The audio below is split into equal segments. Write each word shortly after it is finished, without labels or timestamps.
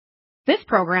This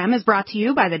program is brought to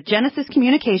you by the Genesis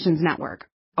Communications Network,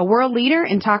 a world leader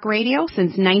in talk radio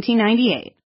since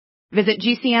 1998. Visit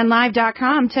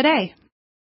GCNlive.com today.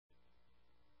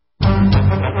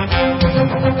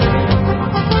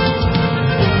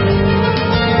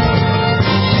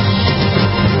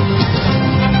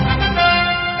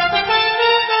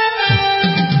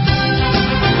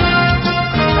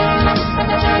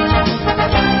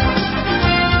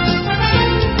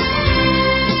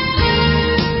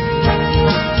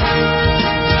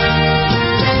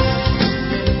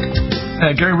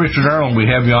 Gary Richard Arnold, we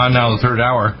have you on now, the third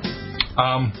hour.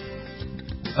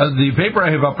 The paper I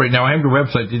have up right now, I have your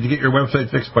website. Did you get your website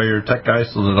fixed by your tech guy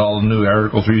so that all the new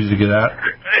articles are easy to get at?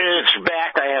 It's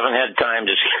back. I haven't had time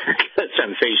to because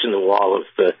I'm facing the wall of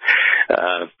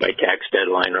my tax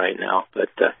deadline right now.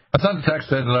 But I thought the tax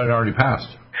deadline already passed.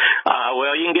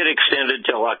 Well, you can get extended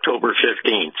till October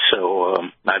 15th. So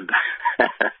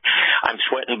I'm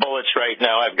sweating bullets right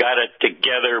now. I've got it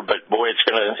together, but boy, it's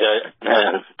going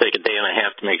to take a day and a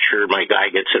half to make sure my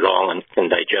guy gets it all and can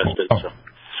digest it. So.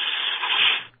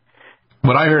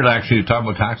 What I heard, actually, talking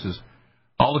about taxes,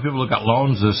 all the people who got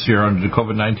loans this year under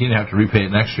COVID-19 have to repay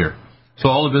it next year. So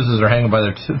all the businesses are hanging by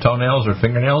their toenails or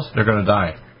fingernails. They're going to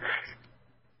die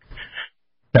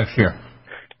next year.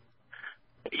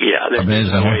 Yeah,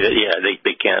 amazing.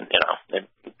 They can't.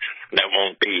 That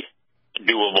won't be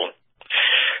doable.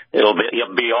 It'll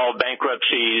be all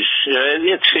bankruptcies.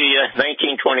 It's the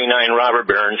 1929 robber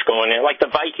barons going in, like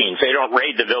the Vikings. They don't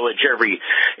raid the village every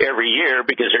year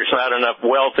because there's not enough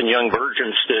wealth and young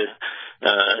virgins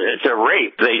to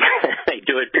rape. They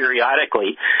do it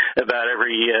periodically, about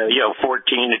every 14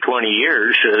 to 20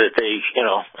 years, so that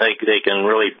they can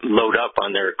really load up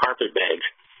on their carpet bags.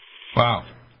 Wow.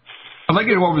 I'd like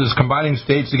you to go over this combining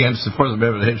states against the Fourth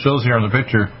Amendment. It shows here on the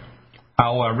picture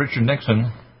how Richard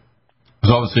Nixon,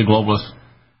 who's obviously a globalist,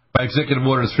 by Executive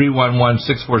Order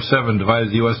 311647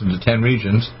 divided the U.S. into 10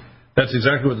 regions. That's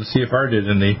exactly what the CFR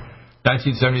did in the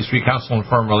 1973 Council on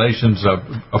Foreign Relations of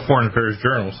Foreign Affairs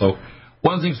Journal. So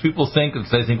one of the things people think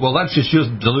is they think, well, that's just use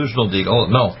delusional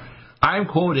deal. No. I'm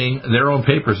quoting their own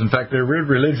papers. In fact, their weird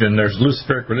religion, their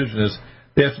Luciferic religion, is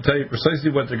they have to tell you precisely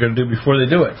what they're going to do before they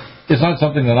do it. It's not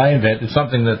something that I invent. It's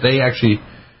something that they actually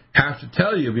have to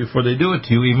tell you before they do it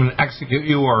to you, even execute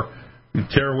you or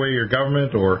tear away your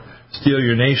government or steal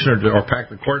your nation or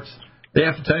pack the courts. They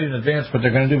have to tell you in advance what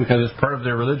they're going to do because it's part of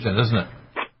their religion, isn't it?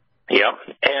 Yep.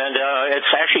 And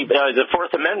it's actually the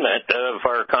Fourth Amendment of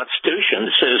our Constitution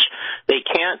says they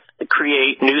can't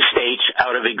create new states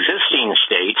out of existing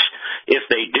states. If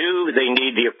they do, they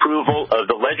need the approval of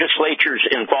the legislatures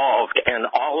involved and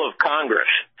all of Congress.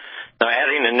 Now,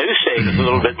 adding a new state is a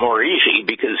little bit more easy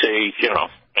because they,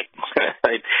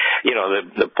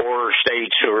 the poorer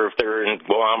states, or if they're in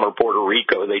Guam or Puerto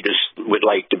Rico, they just would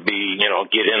like to be,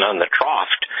 get in on the trough.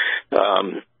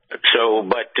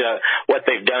 But what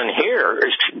they've done here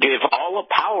is to give all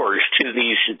the powers to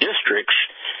these districts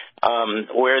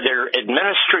where they're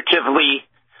administratively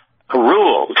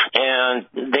ruled, and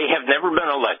they have never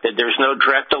been elected. There's no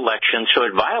direct election, so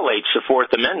it violates the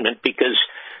Fourth Amendment because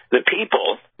the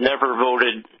people never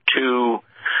voted to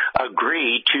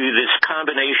agree to this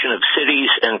combination of cities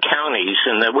and counties,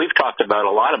 and that we've talked about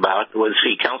a lot about was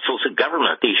the councils of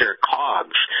government. These are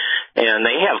COGs, and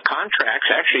they have contracts,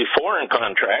 actually foreign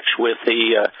contracts, with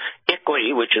the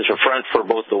ICLEI, which is a front for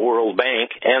both the World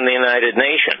Bank and the United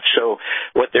Nations. So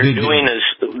what they're doing is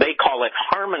they call it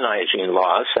harmonizing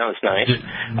laws. Sounds nice.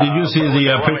 Did you see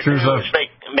the pictures of...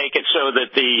 Make it so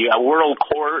that the World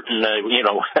Court and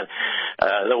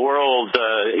the world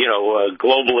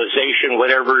globalization,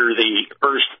 whatever the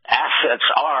Earth's assets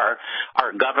are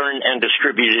governed and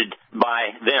distributed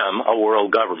by them, a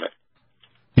world government.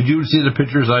 Did you see the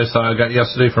pictures I got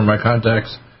yesterday from my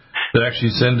contacts that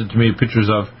actually sent it to me, pictures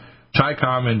of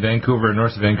CHICOM in Vancouver,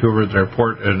 north of Vancouver, at their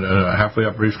port and halfway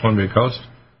up British Columbia coast?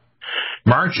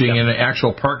 Marching in an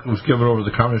actual park that was given over to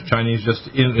the Communist Chinese, just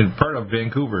in part of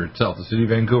Vancouver itself, the city of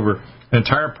Vancouver, an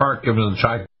entire park given to the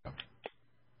CHICOM.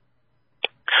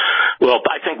 Well,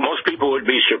 I think most people would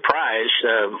be surprised.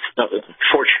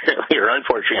 Fortunately or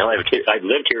unfortunately, I've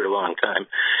lived here a long time.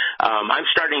 I'm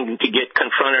starting to get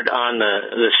confronted on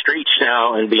the streets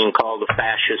now and being called a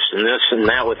fascist and this and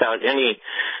that without any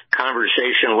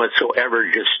conversation whatsoever,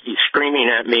 just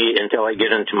screaming at me until I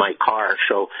get into my car.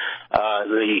 So,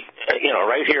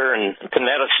 right here in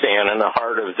Kazakhstan, in the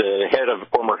heart of the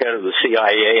former head of the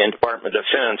CIA and Department of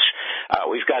Defense,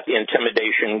 we've got the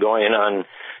intimidation going on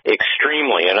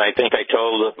extremely, and I think I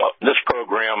told this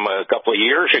program a couple of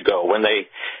years ago when a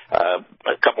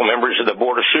couple members of the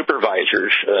Board of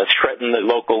Supervisors threatened the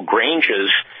local granges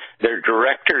their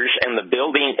directors, and the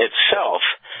building itself,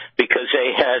 because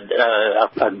they had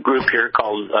a group here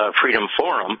called Freedom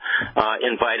Forum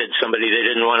invited somebody they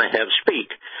didn't want to have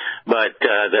speak. But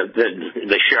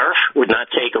the sheriff would not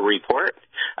take a report.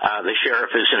 The sheriff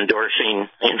is endorsing,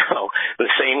 the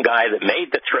same guy that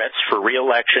made the threats for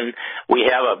re-election. We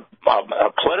have a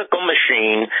political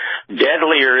machine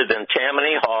deadlier than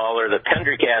Tammany Hall or the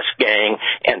Pendergast gang,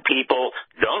 and people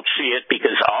don't see it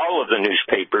because all of the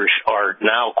newspapers are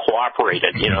now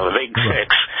cooperated. The Big Six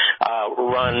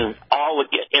run all the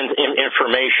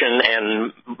information,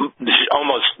 and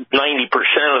almost 90%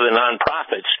 of the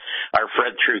nonprofits are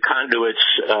fed through conduits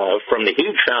from the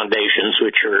huge foundations,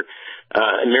 which are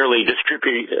merely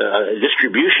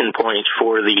distribution points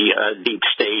for the deep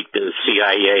state, the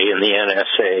CIA and the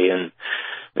NSA and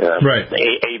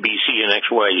ABC and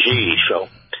XYZ. So,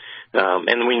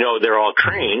 and we know they're all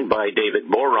trained by David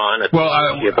Boron at the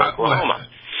University of Oklahoma.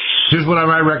 Here's what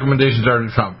my recommendations are to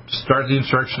Trump. Start the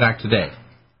Insurrection Act today.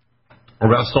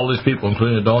 Arrest all these people,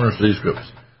 including the donors for these groups.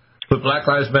 Put Black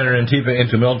Lives Matter and Antifa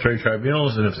into military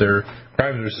tribunals, and if their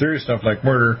crimes are serious stuff like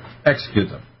murder, execute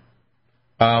them.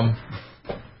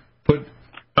 Put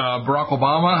Barack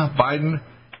Obama, Biden,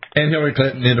 and Hillary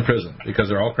Clinton into prison because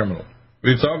they're all criminal.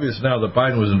 It's obvious now that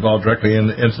Biden was involved directly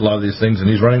into a lot of these things, and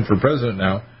he's running for president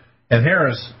now. And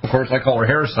Harris, of course, I call her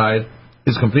Harris-side,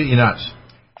 is completely nuts.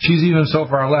 She's even so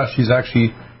far left, she's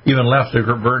actually even left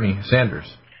Bernie Sanders.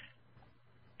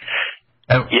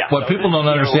 And what people don't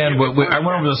understand, I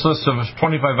went over this list of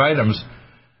 25 items.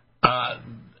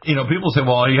 People say,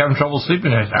 well, are you having trouble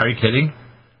sleeping? Are you kidding?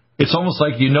 It's almost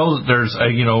like that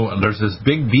there's this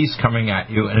big beast coming at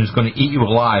you and it's going to eat you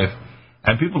alive,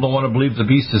 and people don't want to believe the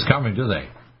beast is coming, do they?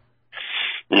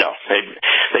 No,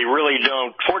 they really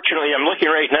don't. Fortunately, I'm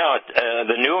looking right now at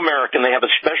the New American. They have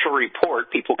a special report.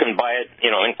 People can buy it,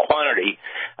 in quantity.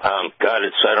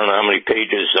 It's I don't know how many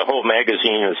pages. The whole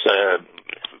magazine is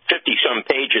 50-some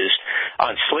pages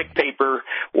on slick paper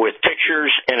with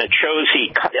pictures, and it shows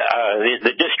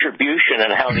the distribution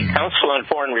and how the Council on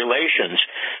Foreign Relations,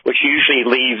 which usually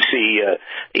leaves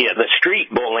the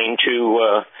street bullying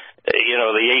to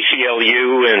the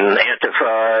ACLU and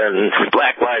Antifa and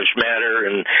Black Lives Matter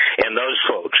and those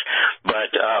folks. But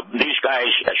these guys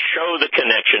show the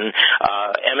connection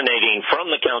emanating from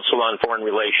the Council on Foreign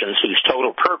Relations, whose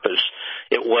total purpose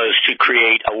it was to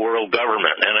create a world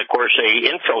government. And, of course, they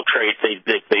infiltrate.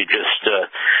 They just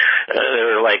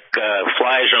they're like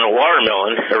flies on a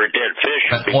watermelon or a dead fish.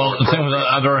 The same with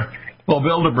other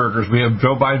Bilderbergers. We have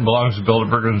Joe Biden belongs to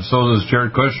Bilderbergers, and so does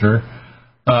Jared Kushner,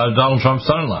 Donald Trump's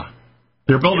son-in-law.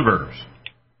 They're Bilderbergers.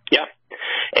 Yeah.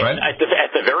 And right? At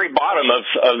the very bottom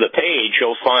of the page,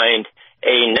 you'll find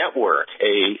a network,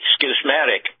 a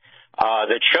schematic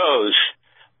that shows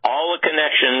all the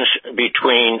connections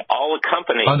between all the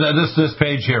companies. On this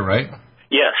page here, right?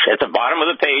 Yes. At the bottom of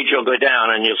the page, you'll go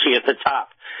down, and you'll see at the top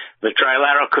the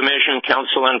Trilateral Commission,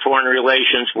 Council on Foreign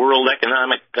Relations, World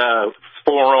Economic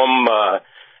Forum,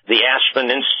 the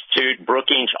Aspen Institute,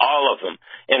 Brookings, all of them.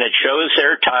 And it shows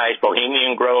their ties,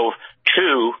 Bohemian Grove,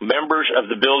 to members of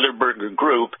the Bilderberger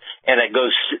Group, and it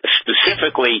goes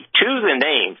specifically to the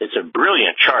names. It's a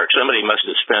brilliant chart. Somebody must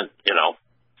have spent,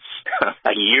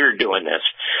 a year doing this.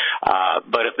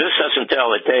 But if this doesn't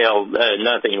tell a tale,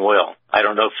 nothing will. I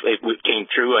don't know if it came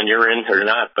through on your end or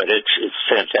not, but it's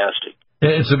fantastic.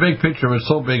 It's a big picture. It's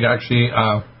so big, actually.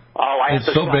 I have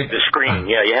to stop the screen.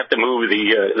 Yeah, you have to move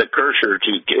the cursor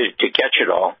to catch it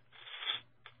all.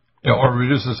 Or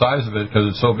reduce the size of it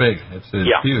because it's so big. It's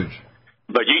huge.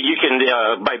 But you can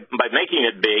by making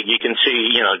it big, you can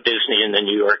see Disney and the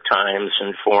New York Times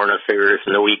and Foreign Affairs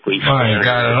and the Weekly Standard. Oh,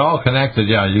 got it all connected.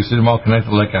 Yeah, you see them all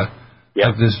connected like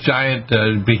this giant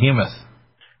behemoth.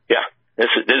 Yeah, this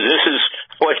is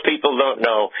what people don't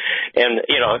know, and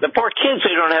the poor kids,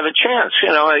 they don't have a chance.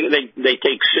 They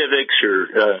take civics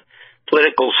or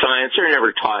political science. They're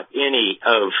never taught any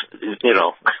of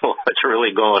what's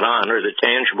really going on or the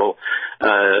tangible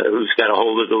who's got a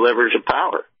hold of the levers of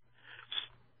power.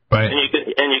 Right.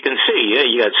 And you can see,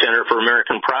 you got Center for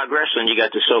American Progress, and you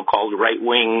got the so-called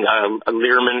right-wing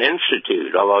Learman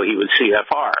Institute, although he was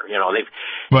CFR.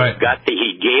 They've got the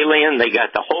Hegelian, they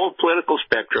got the whole political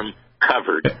spectrum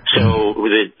covered. So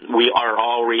we are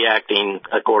all reacting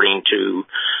according to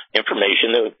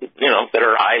information that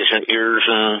our eyes and ears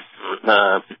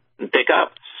and pick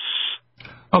up.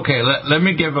 Okay, let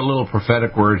me give a little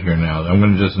prophetic word here now. I'm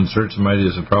going to just insert some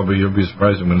ideas that probably you'll be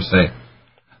surprised I'm going to say.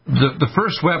 The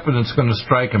first weapon that's going to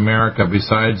strike America,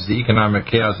 besides the economic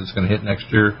chaos that's going to hit next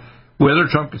year, whether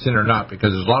Trump gets in or not,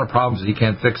 because there's a lot of problems that he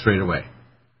can't fix right away.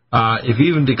 If he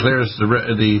even declares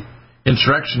the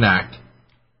Insurrection Act,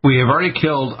 We have already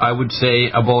killed, I would say,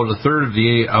 about a third of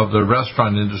the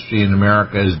restaurant industry in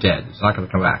America is dead. It's not going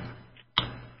to come back.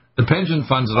 The pension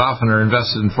funds that often are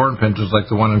invested in foreign pensions, like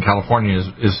the one in California,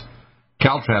 is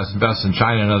Caltrans invests in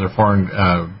China and other foreign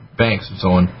banks and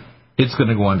so on. It's going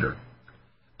to go under.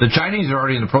 The Chinese are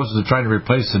already in the process of trying to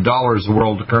replace the dollar as the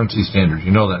world currency standard.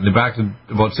 You know that. And back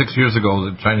about 6 years ago,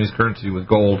 the Chinese currency with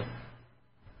gold.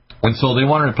 And so they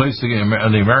want to replace the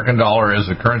American dollar as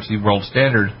a currency world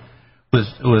standard with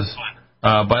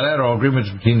bilateral agreements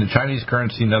between the Chinese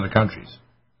currency and other countries.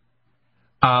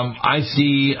 I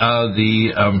see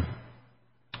the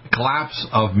collapse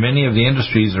of many of the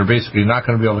industries that are basically not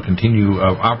going to be able to continue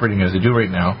operating as they do right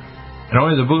now. And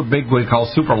only the big, what we call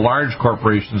super large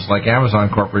corporations like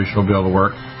Amazon Corporation will be able to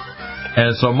work.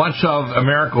 And so much of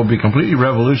America will be completely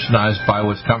revolutionized by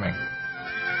what's coming.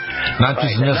 Not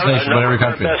just in this nation, but every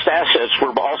country. Our best assets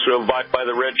were also bought by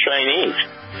the Red Chinese.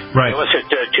 Right. It was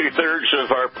at 2/3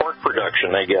 of our pork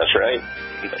production, I guess, right?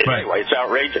 Right. Anyway, it's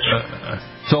outrageous.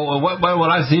 So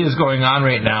what I see is going on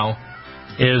right now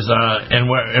is, and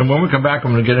when we come back,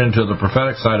 I'm going to get into the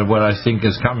prophetic side of what I think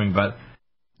is coming, but...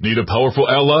 Need a powerful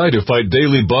ally to fight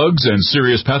daily bugs and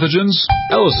serious pathogens?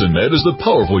 AllicinMed is the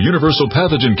powerful universal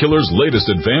pathogen killer's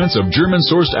latest advance of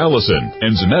German-sourced allicin,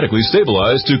 enzymatically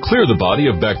stabilized to clear the body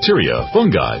of bacteria,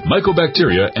 fungi,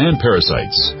 mycobacteria, and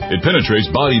parasites. It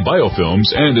penetrates body biofilms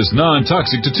and is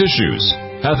non-toxic to tissues.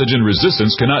 Pathogen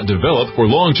resistance cannot develop for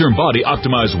long-term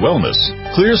body-optimized wellness.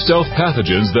 Clear stealth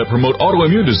pathogens that promote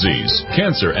autoimmune disease,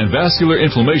 cancer, and vascular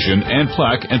inflammation and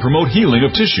plaque and promote healing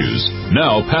of tissues.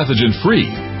 Now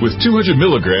pathogen-free. With 200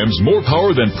 milligrams more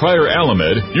power than prior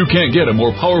Alamed, you can't get a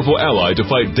more powerful ally to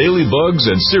fight daily bugs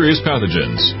and serious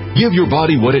pathogens. Give your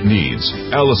body what it needs.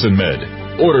 AllicinMed.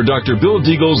 Order Dr. Bill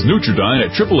Deagle's Nutridyne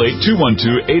at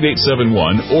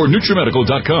 888-212-8871 or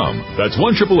NutriMedical.com. That's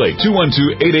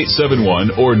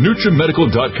 1-888-212-8871 or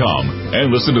NutriMedical.com.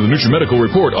 And listen to the NutriMedical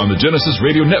Report on the Genesis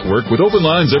Radio Network with open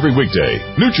lines every weekday.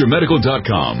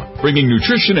 NutriMedical.com, bringing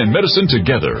nutrition and medicine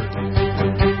together.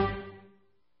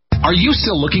 Are you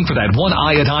still looking for that one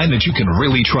iodine that you can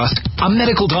really trust? A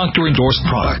medical doctor-endorsed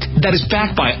product that is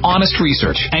backed by honest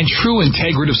research and true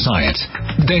integrative science?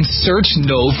 Then search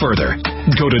no further.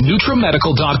 Go to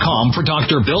NutriMedical.com for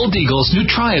Dr. Bill Deagle's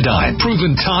Nutriodine,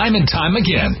 proven time and time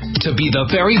again to be the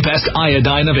very best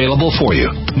iodine available for you.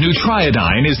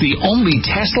 Nutriodine is the only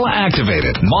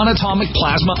Tesla-activated monatomic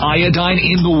plasma iodine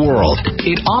in the world.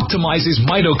 It optimizes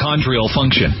mitochondrial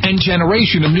function and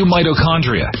generation of new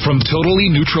mitochondria from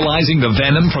totally neutralizing the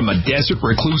venom from a desert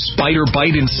recluse spider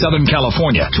bite in Southern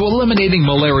California to eliminating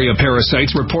malaria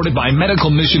parasites reported by medical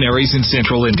missionaries in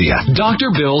central India. Dr.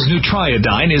 Bill's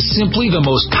Nutriodine is simply the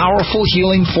most powerful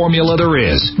healing formula there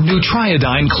is.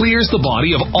 Nutriodine clears the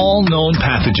body of all known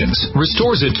pathogens,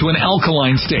 restores it to an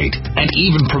alkaline state, and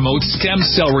even promotes stem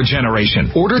cell regeneration.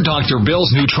 Order Dr.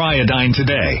 Bill's Nutriodine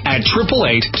today at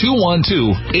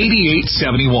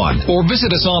 888-212-8871 or visit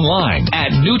us online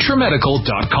at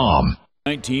NutriMedical.com.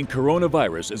 COVID-19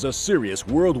 coronavirus is a serious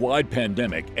worldwide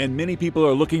pandemic, and many people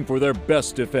are looking for their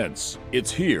best defense. It's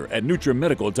here at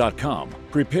NutriMedical.com.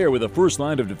 Prepare with a first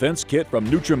line of defense kit from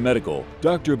NutriMedical.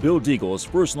 Dr. Bill Deagle's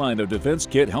first line of defense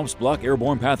kit helps block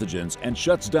airborne pathogens and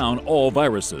shuts down all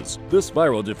viruses. This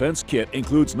viral defense kit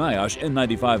includes NIOSH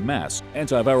N95 mask,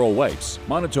 antiviral wipes,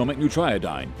 monatomic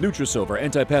Nutriodine, NutriSilver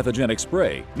antipathogenic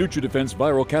spray, NutriDefense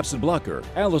viral capsid blocker,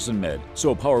 AllicinMed,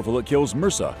 so powerful it kills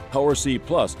MRSA, Power C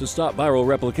Plus to stop viral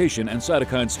replication and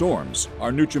cytokine storms.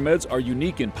 Our NutriMeds are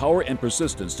unique in power and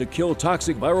persistence to kill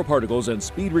toxic viral particles and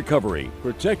speed recovery.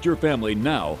 Protect your family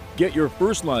now. Get your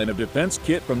first line of defense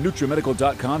kit from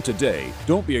NutriMedical.com today.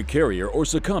 Don't be a carrier or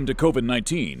succumb to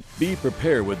COVID-19. Be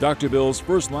prepared with Dr. Bill's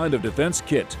first line of defense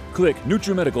kit. Click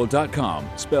NutriMedical.com,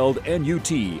 spelled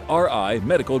N-U-T-R-I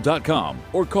Medical.com,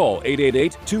 or call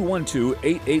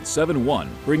 888-212-8871,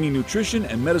 bringing nutrition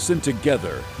and medicine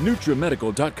together.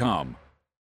 NutriMedical.com.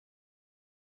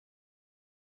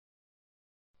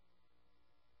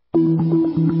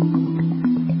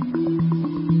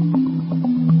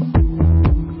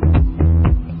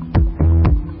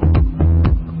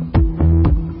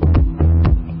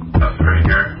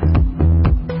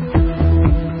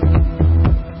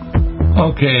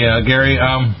 Okay, Gary,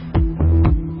 I'm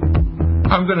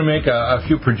going to make a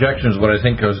few projections of what I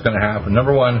think is going to happen.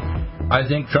 Number one, I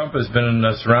think Trump has been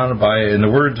surrounded by, in the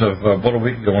words of about a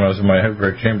week ago when I was in my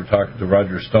Headbreak chamber talking to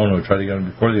Roger Stone, who tried to get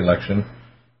him before the election,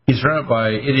 he's surrounded by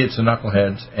idiots and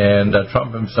knuckleheads, and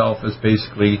Trump himself is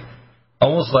basically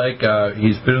almost like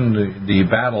he's been in the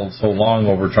battle so long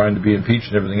over trying to be impeached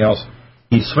and everything else,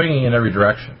 he's swinging in every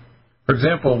direction. For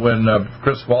example, when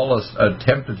Chris Wallace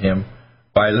tempted him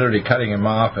by literally cutting him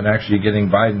off and actually getting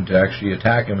Biden to actually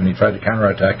attack him, and he tried to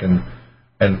counterattack, and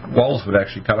Walz would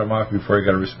actually cut him off before he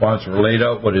got a response, or laid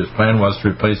out what his plan was to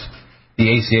replace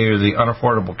the ACA or the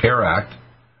Unaffordable Care Act,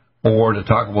 or to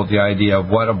talk about the idea of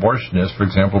what abortion is. For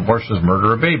example, abortion is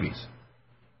murder of babies.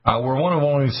 We're one of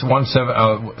only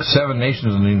seven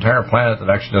nations on the entire planet that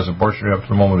actually does abortion up to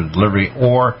the moment of delivery,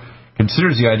 or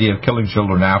considers the idea of killing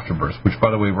children after birth, which,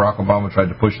 by the way, Barack Obama tried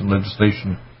to push in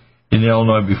legislation in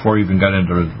Illinois before he even got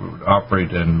into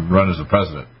operate and run as a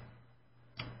president.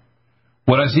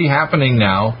 What I see happening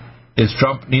now is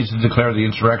Trump needs to declare the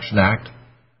Insurrection Act.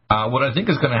 What I think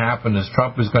is going to happen is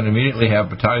Trump is going to immediately have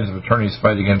battalions of attorneys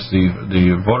fight against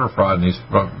the voter fraud and these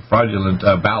fraudulent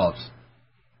ballots.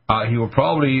 He will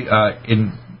probably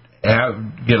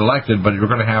get elected, but you're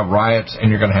going to have riots and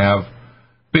you're going to have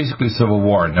basically civil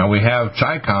war. Now, we have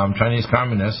CHICOM, Chinese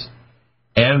communists,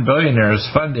 and billionaires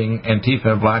funding Antifa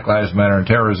and Black Lives Matter and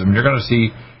terrorism. You're going to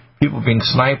see people being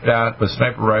sniped at with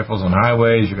sniper rifles on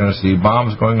highways. You're going to see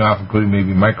bombs going off, including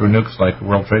maybe micro nukes like the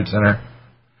World Trade Center.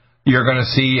 You're going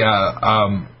to see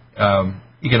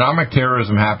economic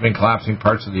terrorism happening, collapsing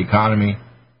parts of the economy.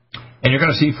 And you're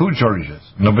going to see food shortages.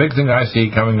 And the big thing that I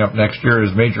see coming up next year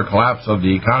is major collapse of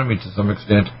the economy to some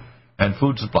extent and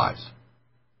food supplies.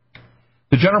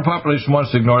 The general population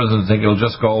wants to ignore this and think it'll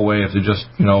just go away if they just,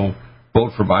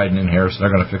 vote for Biden and Harris.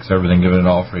 They're going to fix everything, give it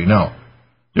all free. No.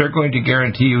 They're going to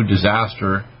guarantee you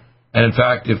disaster. And, in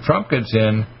fact, if Trump gets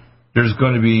in, there's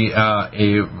going to be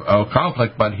a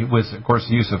conflict, but with, of course,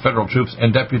 the use of federal troops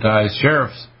and deputized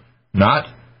sheriffs, not,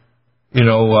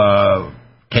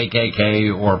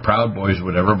 KKK or Proud Boys or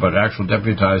whatever, but actual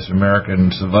deputized American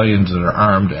civilians that are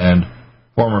armed and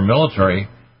former military.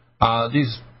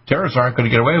 These terrorists aren't going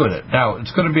to get away with it. Now,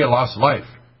 it's going to be a loss of life.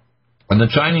 And the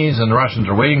Chinese and the Russians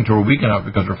are waiting till we're weak enough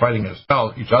because we're fighting each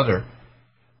other,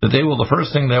 that the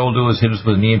first thing they will do is hit us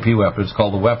with an EMP weapon. It's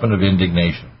called the weapon of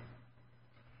indignation.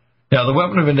 Now, the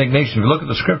weapon of indignation, if you look at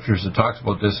the scriptures, it talks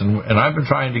about this, and I've been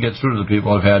trying to get through to the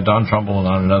people. I've had Don Trumbull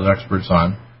on and other experts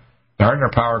on. To harden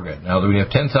our power grid. Now, we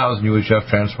have 10,000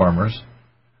 UHF transformers.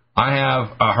 I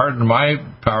have hardened my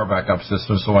power backup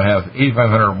system, so I have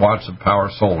 8,500 watts of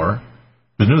power solar.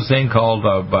 There's a new thing called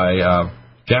by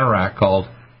Generac called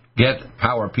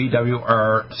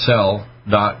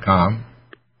getpowerpwrcell.com,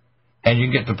 and you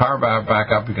can get the power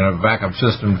backup. You can have a backup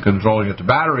system controlling it to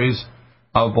batteries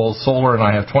of both solar, and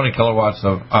I have 20 kilowatts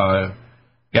of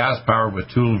gas power with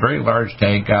two very large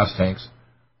gas tanks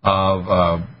of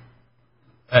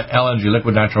LNG,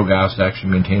 liquid natural gas, to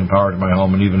actually maintain power to my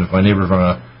home, and even if my neighbors run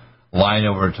a line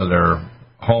over to their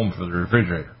home for the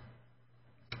refrigerator.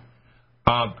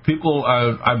 I've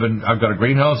got a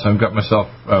greenhouse. I've got myself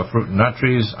fruit and nut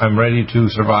trees. I'm ready to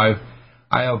survive.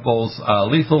 I have both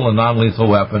lethal and non-lethal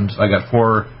weapons. I got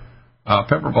 4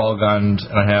 pepper ball guns,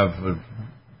 and I have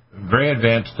very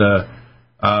advanced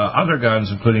other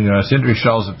guns, including cindery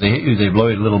shells. If they hit you, they blow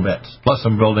you to little bits. Plus,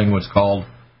 I'm building what's called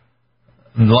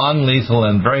non-lethal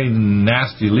and very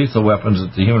nasty lethal weapons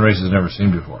that the human race has never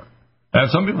seen before. And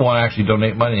some people want to actually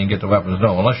donate money and get the weapons.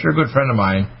 No, unless you're a good friend of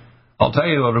mine, I'll tell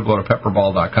you how to go to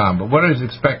pepperball.com. But what I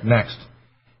expect next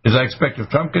is I expect if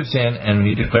Trump gets in and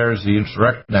he declares the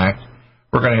Insurrection Act,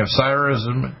 we're going to have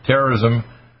terrorism,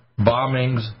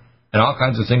 bombings, and all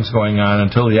kinds of things going on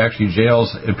until he actually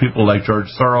jails people like George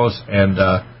Soros and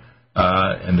the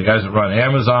guys that run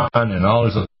Amazon and all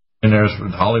those other billionaires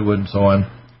with Hollywood and so on.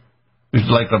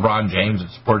 Like LeBron James that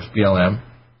supports BLM.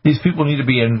 These people need to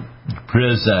be in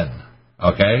prison,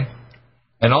 okay?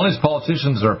 And all these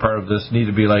politicians that are part of this need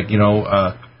to be like,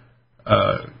 Kamala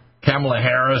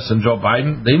Harris and Joe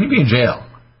Biden. They need to be in jail.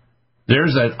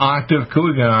 There's an active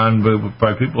coup going on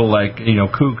by people like,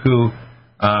 cuckoo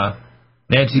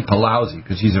Nancy Pelosi,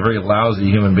 because she's a very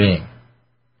lousy human being.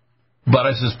 But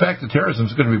I suspect the terrorism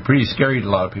is going to be pretty scary to a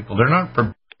lot of people. They're not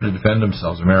prepared to defend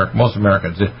themselves. Most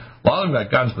Americans. A lot of them got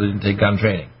guns, but they didn't take gun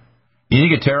training. You need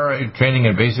to get terror training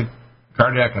in basic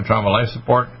cardiac and trauma life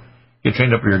support. Get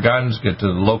trained up with your guns. Get to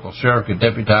the local sheriff. Get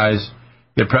deputized.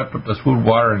 Get prepped with food,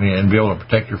 water, and be able to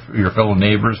protect your fellow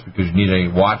neighbors because you need a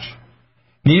watch.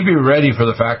 You need to be ready for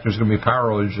the fact there's going to be power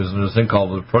outages and this thing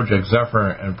called the Project Zephyr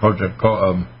and Project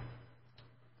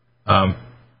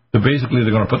basically they're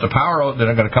going to put the power out. Then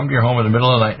they're going to come to your home in the middle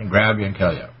of the night and grab you and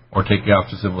kill you or take you off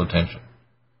to civil detention.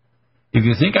 If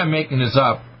you think I'm making this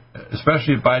up,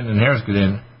 especially if Biden and Harris get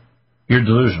in, you're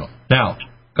delusional. Now,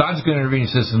 God's going to intervene. He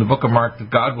says in the book of Mark that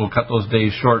God will cut those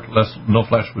days short lest no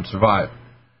flesh would survive.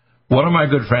 One of my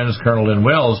good friends, Colonel Lynn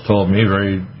Wells, told me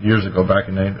years ago back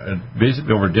in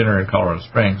basically over dinner in Colorado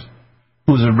Springs,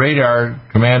 who was a radar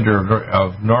commander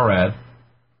of NORAD,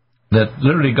 that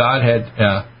literally God had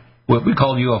what we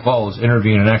call UFOs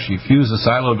intervene and actually fuse the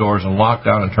silo doors and lock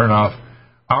down and turn off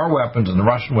our weapons and the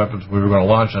Russian weapons we were going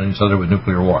to launch on each other with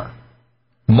nuclear war.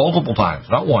 Multiple times,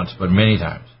 not once, but many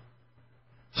times.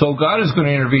 So God is going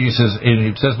to intervene.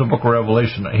 It says in the book of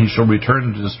Revelation, he shall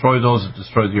return to destroy those that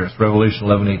destroy the earth. Revelation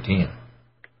 11:18.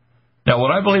 Now,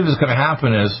 what I believe is going to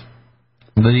happen is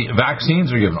the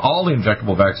vaccines are given. All the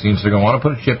injectable vaccines, they're going to want to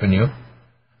put a chip in you.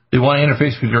 They want to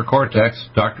interface with your cortex.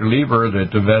 Dr. Lieber,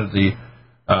 that invented the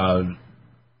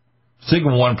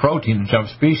sigma-1 protein to jump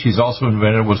species, also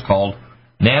invented what's called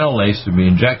nanolace to be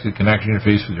injected, can actually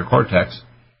interface with your cortex.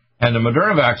 And the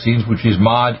Moderna vaccines, which is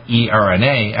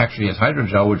mod-eRNA, actually has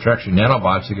hydrogel, which are actually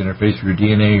nanobots that can interface with your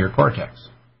DNA or your cortex.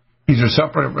 These are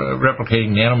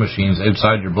self-replicating nanomachines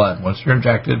inside your blood. Once you're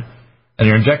injected, and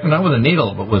you're injected not with a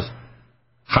needle, but with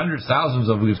hundreds, thousands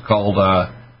of what's called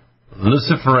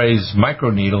luciferase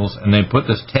microneedles, and they put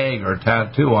this tag or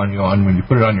tattoo on you when you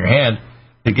put it on your hand,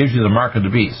 it gives you the mark of the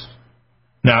beast.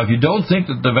 Now, if you don't think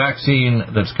that the vaccine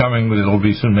that's coming, that will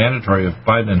be soon mandatory if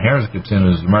Biden and Harris gets in,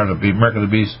 is the mark of the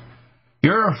beast,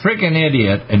 you're a freaking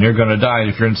idiot, and you're going to die.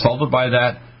 If you're insulted by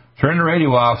that, turn the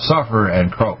radio off, suffer,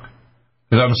 and croak.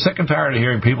 Because I'm sick and tired of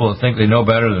hearing people that think they know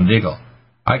better than Deagle.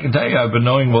 I can tell you, I've been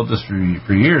knowing about this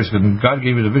for years, and God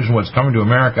gave me the vision of what's coming to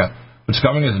America. What's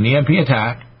coming is an EMP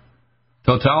attack,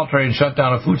 totalitarian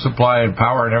shutdown of food supply and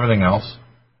power and everything else,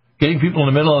 getting people in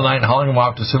the middle of the night and hauling them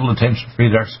off to civil detention for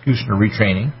either execution or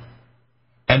retraining.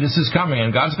 And this is coming,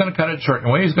 and God's going to cut it short. And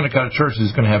the way he's going to cut it short is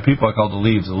he's going to have people I call the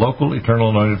leaves, the local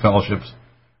eternal anointed fellowships,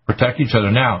 protect each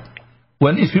other. Now,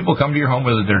 when these people come to your home,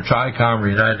 whether they're Chi-Com or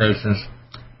United Nations,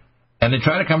 and they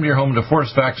try to come to your home to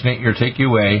force vaccinate you or take you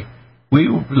away,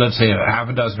 let's say half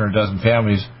a dozen or a dozen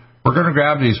families, we're going to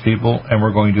grab these people and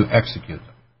we're going to execute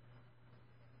them.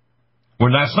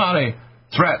 When that's not a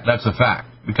threat, that's a fact.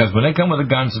 Because when they come with the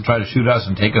guns to try to shoot us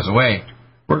and take us away,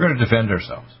 we're going to defend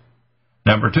ourselves.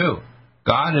 Number two,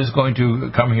 God is going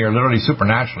to come here literally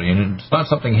supernaturally, and it's not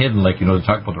something hidden like, they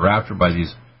talk about the rapture by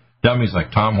these dummies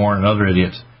like Tom Horn and other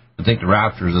idiots that think the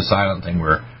rapture is a silent thing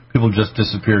where people just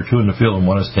disappear, two in the field and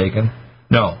one is taken.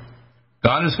 No.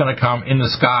 God is going to come in the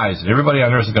skies, and everybody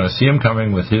on earth is going to see him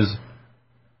coming with his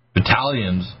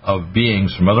battalions of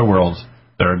beings from other worlds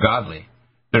that are godly.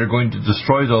 They're going to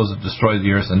destroy those that destroy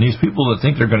the earth, and these people that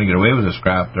think they're going to get away with this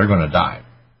crap, they're going to die.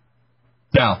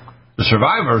 Now, the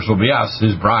survivors will be us,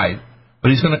 his bride,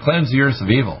 but he's going to cleanse the earth of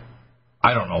evil.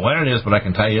 I don't know when it is, but I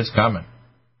can tell you it's coming.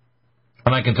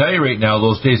 And I can tell you right now,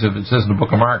 those days, if it says in the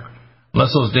book of Mark,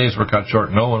 unless those days were cut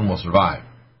short, no one will survive.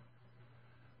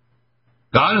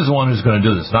 God is the one who's going to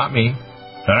do this, not me,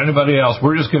 not anybody else.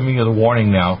 We're just giving you the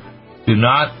warning now. Do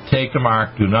not take the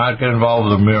mark. Do not get involved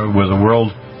with the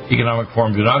World Economic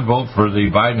Forum. Do not vote for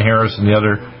the Biden-Harris and the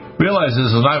other. Realize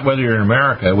this is not whether you're in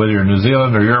America, whether you're in New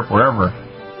Zealand or Europe, wherever.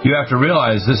 You have to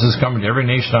realize this is coming to every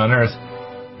nation on earth.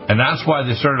 And that's why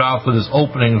they started off with this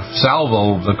opening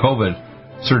salvo of the COVID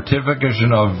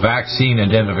certification of vaccine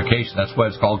identification. That's why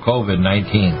it's called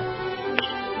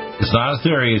COVID-19. It's not a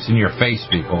theory. It's in your face,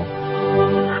 people.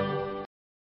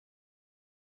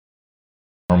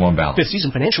 Fifth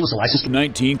season financial is a license.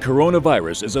 COVID-19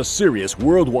 coronavirus is a serious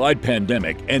worldwide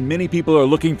pandemic, and many people are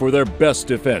looking for their best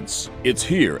defense. It's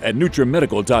here at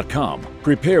NutriMedical.com.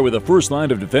 Prepare with a first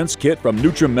line of defense kit from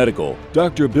NutriMedical.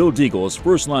 Dr. Bill Deagle's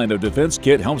first line of defense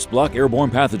kit helps block airborne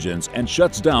pathogens and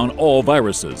shuts down all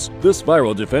viruses. This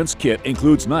viral defense kit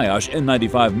includes NIOSH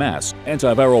N95 mask,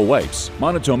 antiviral wipes,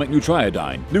 monatomic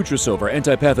nutriodine, Nutrisilver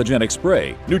antipathogenic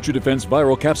spray, NutriDefense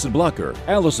viral capsid blocker,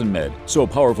 Allison Med, so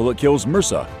powerful it kills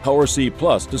MRSA, Power C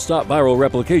Plus to stop viral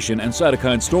replication and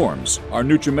cytokine storms. Our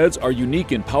NutriMeds are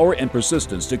unique in power and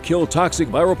persistence to kill toxic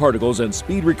viral particles and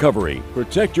speed recovery.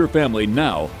 Protect your family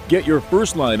now. Get your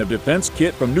first line of defense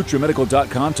kit from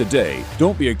NutriMedical.com today.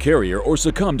 Don't be a carrier or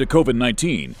succumb to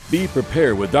COVID-19. Be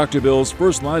prepared with Dr. Bill's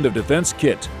first line of defense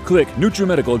kit. Click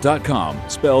NutriMedical.com,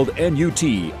 spelled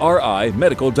N-U-T-R-I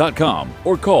medical.com,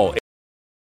 or call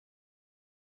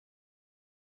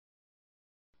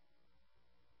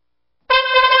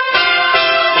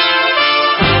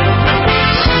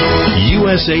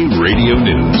USA Radio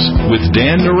News with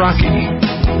Dan Naraki.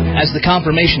 As the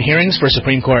confirmation hearings for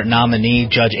Supreme Court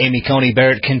nominee Judge Amy Coney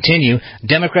Barrett continue,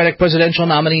 Democratic presidential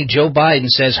nominee Joe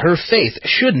Biden says her faith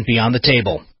shouldn't be on the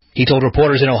table. He told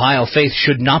reporters in Ohio faith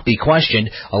should not be questioned,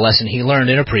 a lesson he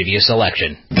learned in a previous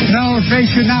election. No,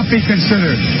 faith should not be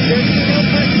considered.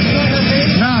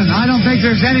 None. I don't think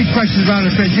there's any questions about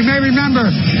her faith. You may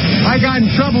remember I got in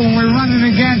trouble when we were running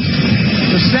against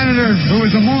the senator who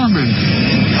was a Mormon,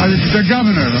 the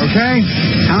governor, okay?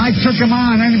 And I took him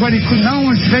on. No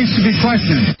one's faith should be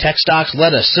questioned. Tech stocks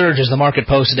led a surge as the market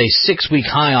posted a 6-week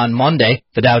high on Monday.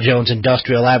 The Dow Jones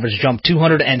Industrial Average jumped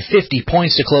 250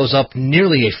 points to close up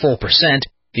nearly a full percent.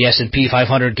 The S&P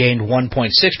 500 gained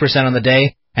 1.6% on the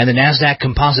day, and the Nasdaq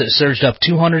Composite surged up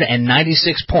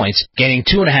 296 points, gaining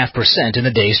 2.5% in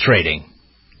the day's trading.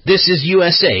 This is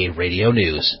USA Radio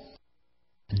News.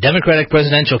 Democratic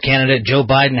presidential candidate Joe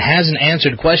Biden hasn't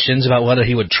answered questions about whether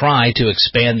he would try to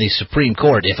expand the Supreme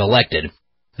Court if elected.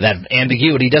 That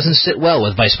ambiguity doesn't sit well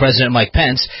with Vice President Mike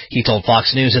Pence. He told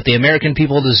Fox News that the American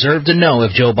people deserve to know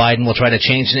if Joe Biden will try to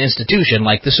change an institution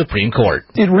like the Supreme Court.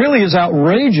 It really is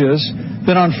outrageous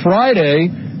that on Friday,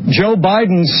 Joe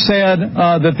Biden said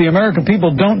that the American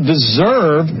people don't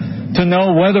deserve to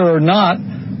know whether or not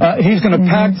he's going to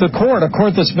pack the court, a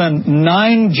court that's been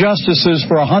 9 justices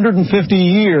for 150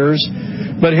 years.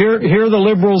 But here the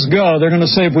liberals go. They're going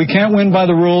to say if we can't win by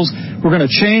the rules, we're going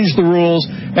to change the rules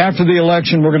after the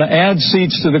election. We're going to add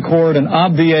seats to the court and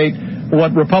obviate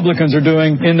what Republicans are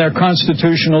doing in their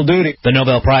constitutional duty. The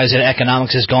Nobel Prize in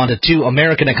Economics has gone to 2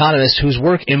 American economists whose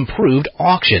work improved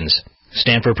auctions.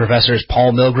 Stanford professors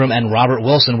Paul Milgram and Robert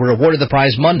Wilson were awarded the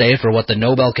prize Monday for what the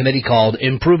Nobel Committee called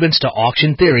improvements to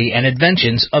auction theory and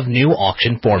inventions of new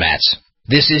auction formats.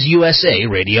 This is USA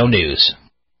Radio News.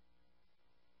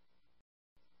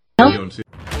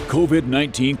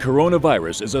 COVID-19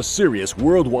 coronavirus is a serious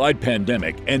worldwide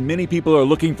pandemic, and many people are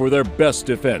looking for their best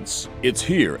defense. It's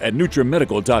here at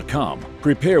NutriMedical.com.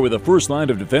 Prepare with a first line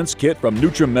of defense kit from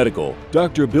NutriMedical.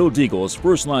 Dr. Bill Deagle's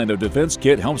first line of defense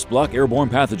kit helps block airborne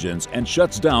pathogens and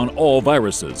shuts down all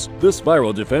viruses. This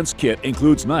viral defense kit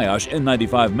includes NIOSH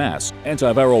N95 mask,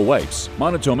 antiviral wipes,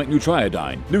 monatomic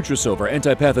Nutriodine, Nutrisilver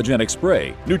antipathogenic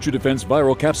spray, NutriDefense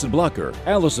viral capsid blocker,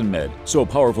 Allison Med, so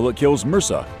powerful it kills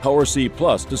MRSA, Power C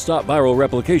Plus to stop viral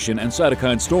replication and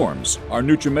cytokine storms. Our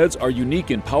NutriMeds are unique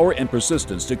in power and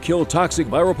persistence to kill toxic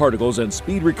viral particles and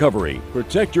speed recovery.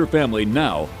 Protect your family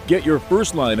now. Get your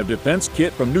first line of defense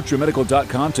kit from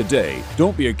NutriMedical.com today.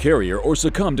 Don't be a carrier or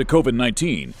succumb to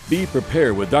COVID-19. Be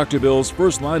prepared with Dr. Bill's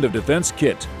first line of defense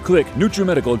kit. Click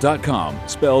NutriMedical.com,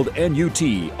 spelled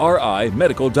N-U-T-R-I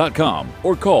medical.com,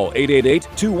 or call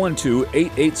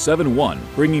 888-212-8871,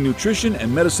 bringing nutrition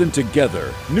and medicine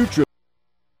together.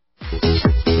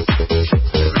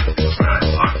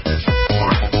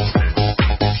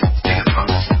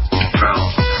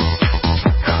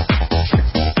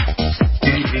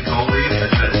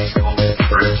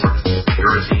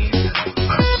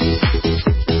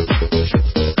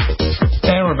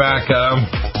 Back,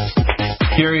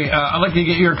 Carey, I'd like to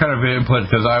get your kind of input,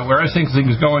 because where I think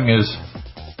things are going is,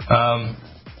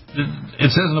 it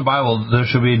says in the Bible, there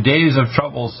shall be days of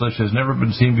trouble such as never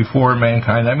been seen before in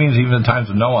mankind. That means even in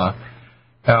times of Noah,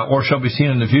 or shall be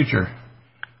seen in the future.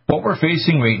 What we're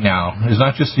facing right now is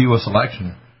not just the U.S.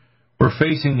 election. We're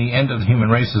facing the end of the human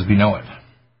race as we know it.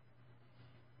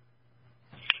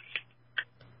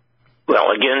 Well,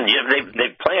 again,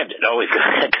 they've planned it. All we've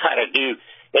got to do.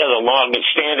 The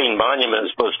longest-standing monument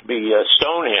is supposed to be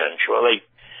Stonehenge. Well,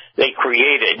 they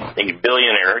created the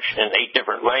Billionaires in 8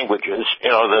 different languages.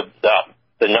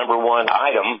 The number one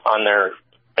item on their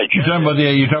agenda. You're talking about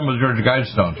the Georgia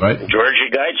Guidestones, right? Georgia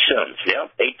Guidestones,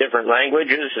 yeah. 8 different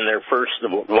languages, and the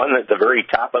one at the very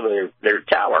top of their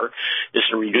tower is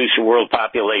to reduce the world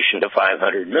population to 500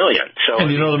 million. So,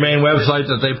 and you know the main website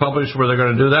that they publish where they're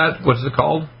going to do that? What's it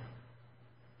called?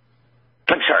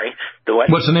 I'm sorry, the what?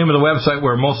 What's the name of the website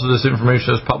where most of this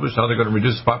information is published, how they're going to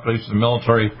reduce the population of the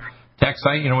military tech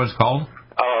site? You know what it's called?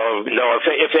 Oh, no,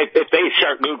 if they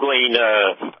start Googling...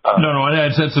 No,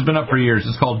 it's been up for years.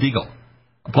 It's called Deagle.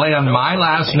 Play on my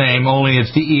last name, only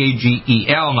it's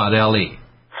D-E-A-G-E-L, not L-E.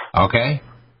 Okay?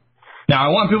 Now,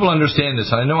 I want people to understand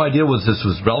this. I know I deal with this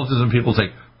with relatives and people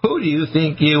say, who do you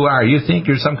think you are? You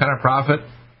think you're some kind of prophet?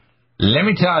 Let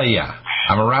me tell you,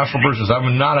 I'm a rational person, so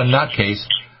I'm not a nutcase.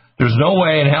 There's no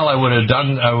way in hell I would have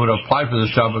applied for this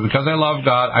job, but because I love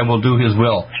God, I will do His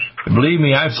will. And believe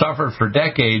me, I've suffered for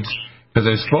decades because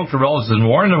I spoke to relatives and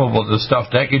warned them about this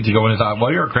stuff decades ago, and they thought, well,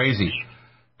 you're crazy.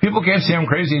 People can't say I'm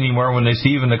crazy anymore when they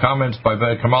see even the comments by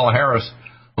Kamala Harris,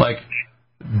 like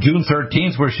June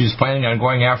 13th, where she's planning on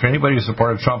going after anybody who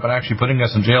supported Trump and actually putting us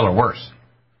in jail or worse.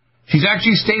 She's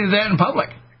actually stated that in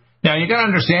public. Now, you got to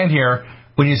understand here,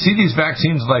 when you see these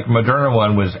vaccines like Moderna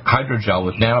one with hydrogel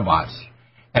with nanobots,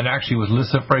 and actually with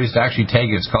luciferase, to actually tag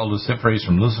it, it's called luciferase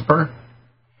from Lucifer.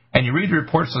 And you read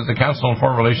reports that the Council on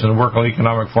Foreign Relations and World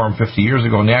Economic Forum 50 years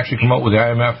ago, and they actually come out with the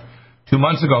IMF 2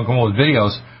 months ago and come out with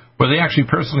videos where they actually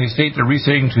personally state they're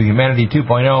resetting to humanity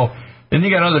 2.0. Then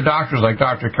you got other doctors like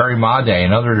Dr. Carey Madej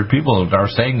and other people that are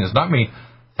saying this, not me,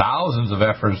 thousands of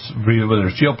efforts,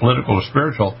 whether it's geopolitical or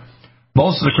spiritual.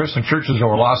 Most of the Christian churches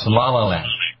are lost in La La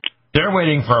Land. They're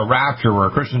waiting for a rapture where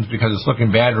Christians, because it's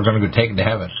looking bad, are going to go taken to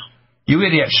heaven. You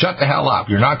idiot, shut the hell up.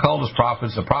 You're not called as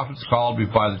prophets. The prophet's called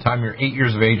by the time you're 8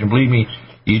 years of age. And believe me,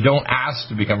 you don't ask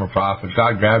to become a prophet.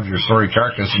 God grabs your sorry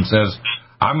carcass and says,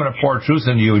 I'm going to pour truth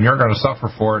into you, and you're going to suffer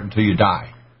for it until you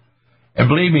die. And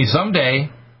believe me, someday,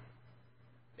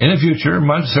 in the future,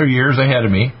 months or years ahead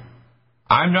of me,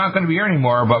 I'm not going to be here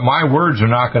anymore, but my words are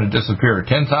not going to disappear.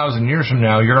 10,000 years from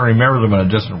now, you're going to remember them in a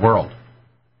distant world.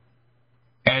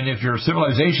 And if your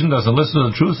civilization doesn't listen to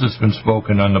the truth that's been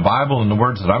spoken on the Bible and the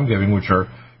words that I'm giving, which are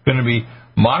going to be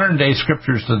modern-day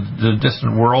scriptures to the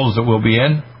distant worlds that we'll be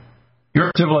in,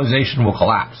 your civilization will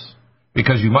collapse.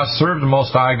 Because you must serve the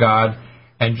Most High God,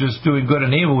 and just doing good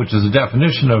and evil, which is the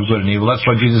definition of good and evil. That's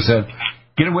why Jesus said,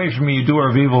 get away from me, you doer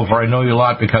of evil, for I know you a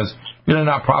lot, because you did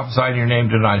not prophesy in your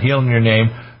name, did not heal in your name.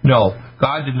 No,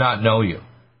 God did not know you.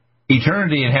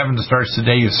 Eternity in heaven starts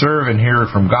today. You serve and hear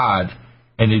from God,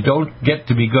 and you don't get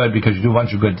to be good because you do a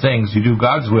bunch of good things. You do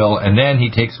God's will, and then He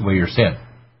takes away your sin.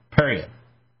 Period.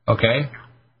 Okay?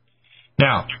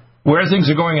 Now, where things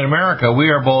are going in America, we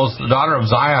are both the daughter of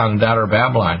Zion and daughter of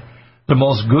Babylon. The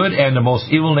most good and the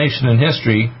most evil nation in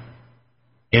history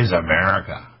is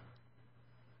America.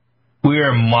 We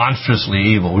are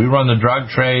monstrously evil. We run the drug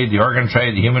trade, the organ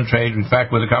trade, the human trade. In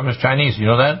fact, we're the Communist Chinese. You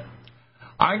know that?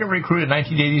 I got recruited in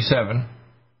 1987,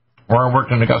 where I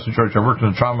worked in the Augusta Church. I worked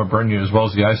in the trauma burn unit as well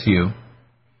as the ICU.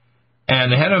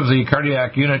 And the head of the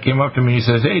cardiac unit came up to me and he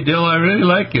says, hey, Dill, I really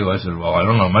like you. I said, well, I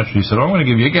don't know much. He said, I'm going to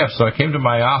give you a gift. So I came to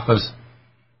my office,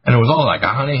 and it was all like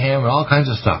a honey ham and all kinds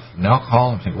of stuff, and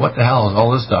alcohol. I'm thinking, what the hell is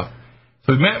all this stuff?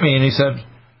 So he met me, and he said,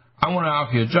 I want to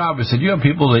offer you a job. He said, you have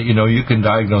people that, you can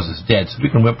diagnose as dead, so we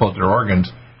can whip out their organs.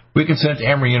 We can send it to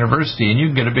Emory University, and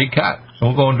you can get a big cut. So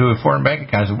we'll go into a foreign bank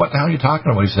account. I said, what the hell are you talking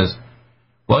about? He says,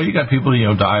 well, you got people that,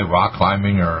 die rock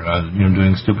climbing or,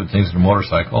 doing stupid things on a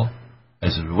motorcycle. I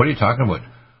said, what are you talking about?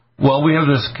 Well, we have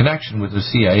this connection with the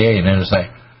CIA and NSA.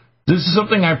 This is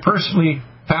something I personally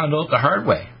found out the hard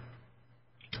way.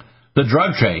 The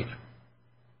drug trade,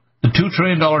 the $2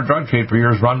 trillion drug trade per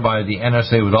year is run by the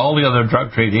NSA with all the other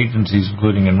drug trade agencies,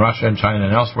 including in Russia and China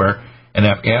and elsewhere, and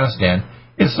Afghanistan.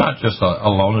 It's not just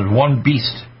alone. It's one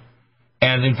beast.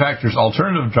 And, in fact, there's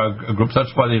alternative drug groups.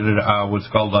 That's why they did what's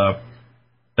called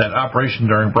that operation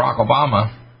during Barack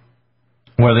Obama,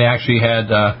 where they actually had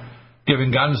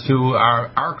given guns to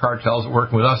our cartels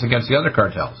working with us against the other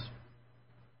cartels.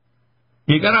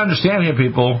 You got to understand here,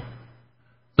 people,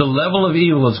 the level of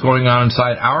evil that's going on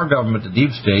inside our government, the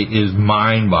deep state, is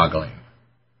mind-boggling.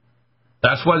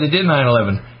 That's why they did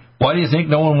 9/11. Why do you think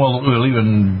no one will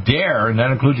even dare, and that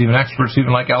includes even experts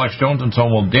even like Alex Jones and so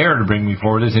on, will dare to bring me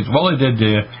forward? They say, well, they did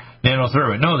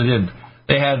nanotherapy. No, they didn't.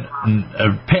 They had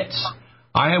pits.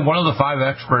 I had one of the 5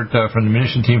 experts from the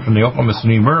munition team from the Oklahoma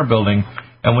City Mirror building,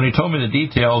 and when he told me the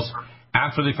details,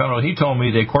 after they found out, he told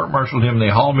me they court-martialed him, they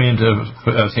hauled me into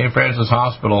St. Francis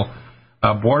Hospital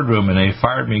boardroom, and they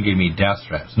fired me and gave me death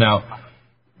threats. Now,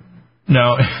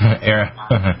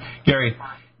 Gary,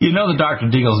 the Dr.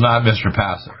 Deagle's not Mr.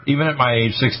 Passive. Even at my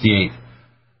age, 68,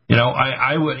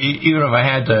 I would, even if I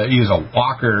had to use a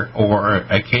walker or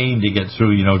a cane to get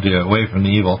through, away from the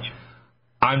evil,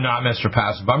 I'm not Mr.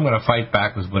 Passive. I'm going to fight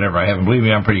back with whatever I have, and believe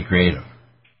me, I'm pretty creative.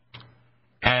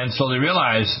 And so they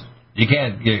realize you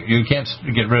can't get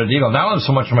rid of Deagle. Now there's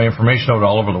so much of my information out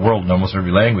all over the world in almost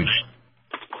every language.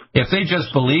 If they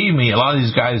just believe me, a lot of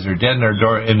these guys are dead in their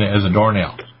door as a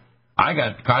doornail. I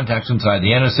got contacts inside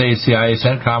the NSA, CIA,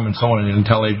 CENTCOM, and so on, and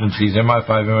intel agencies, MI5,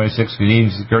 MI6,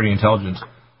 Canadian Security Intelligence,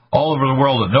 all over the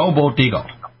world that know about Deagle.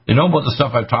 They know about the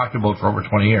stuff I've talked about for over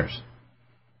 20 years.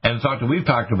 And the stuff that we've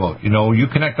talked about. You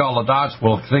connect all the dots.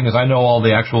 Well, the thing is, I know all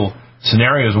the actual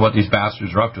scenarios of what these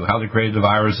bastards are up to, how they created the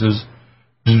viruses,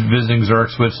 visiting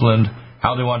Zurich, Switzerland,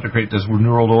 how they want to create this new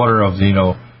world order of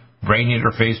the, brain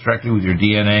interface directly with your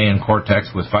DNA and cortex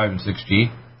with 5 and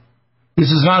 6G. This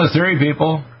is not a theory,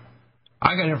 people.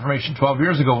 I got information 12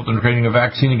 years ago with them creating a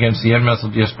vaccine against the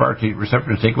N-methyl D-aspartate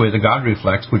receptor to take away the God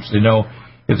reflex, which they know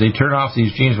if they turn off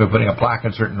these genes by putting a plaque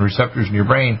on certain receptors in your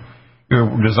brain, your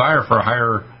desire for a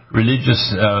higher religious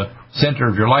center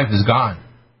of your life is gone.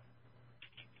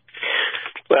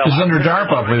 Well, it's under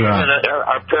DARPA, believe it or not.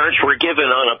 Our parents were given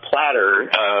on a platter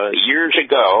years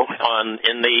ago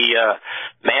in the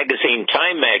magazine,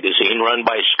 Time magazine, run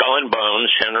by Skull and Bones,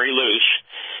 Henry Luce,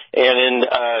 and in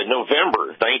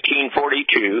November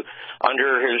 1942,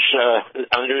 under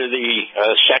the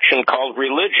section called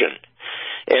Religion.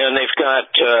 And they've got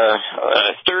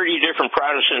 30 different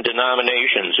Protestant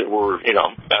denominations that were,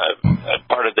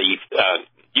 part of the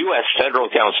U.S. Federal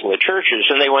Council of Churches,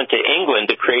 and they went to England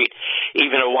to create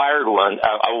even a wider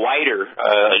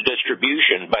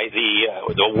distribution by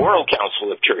the World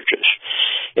Council of Churches.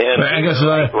 And I guess,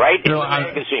 right in the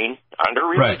magazine, under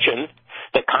religion,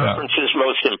 the conference's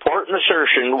most important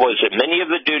assertion was that many of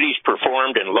the duties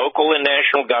performed in local and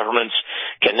national governments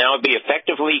can now be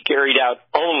effectively carried out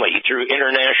only through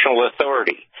international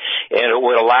authority, and it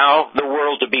would allow the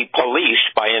world to be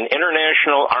policed by an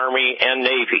international army and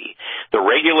navy, the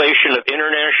regulation of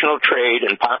international trade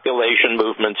and population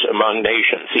movements among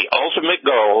nations. The ultimate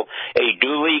goal, a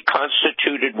duly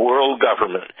constituted world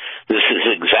government. This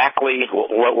is exactly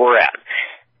what we're at.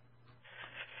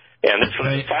 And this was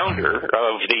the founder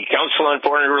of the Council on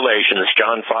Foreign Relations,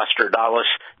 John Foster Dulles,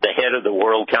 the head of the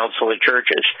World Council of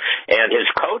Churches. And his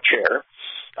co-chair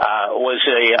was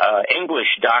a English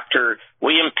doctor,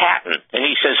 William Patton. And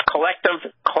he says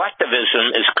collectivism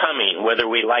is coming, whether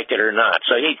we like it or not.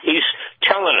 So he's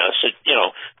telling us that,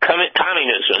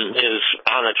 communism is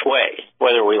on its way,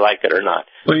 whether we like it or not.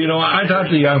 Well, I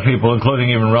talk to young people, including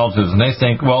even relatives, and they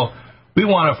think, well, we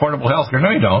want affordable health care.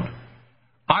 No, you don't.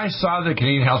 I saw the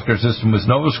Canadian healthcare system with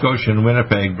Nova Scotia and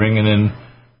Winnipeg bringing in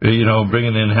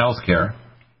healthcare,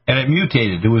 and it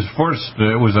mutated. It was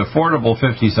affordable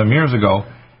 50-some years ago,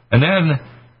 and then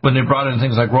when they brought in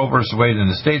things like Roe versus Wade in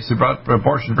the States, they brought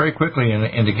abortion very quickly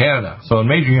into Canada. So in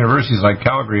major universities like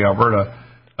Calgary, Alberta,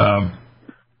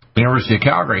 University of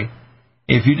Calgary,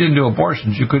 if you didn't do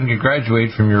abortions, you couldn't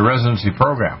graduate from your residency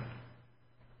program.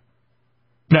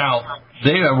 Now,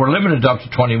 they were limited up to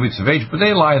 20 weeks of age, but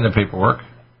they lie in the paperwork.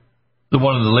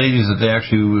 One of the ladies that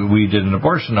we did an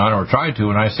abortion on, or tried to,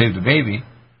 and I saved the baby,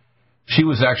 she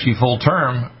was actually full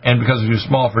term, and because she was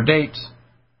small for dates,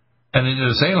 and they did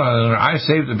a sale on it, I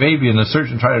saved the baby, and the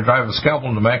surgeon tried to drive a scalpel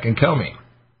in the back and kill me.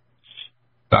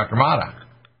 Dr. Mata.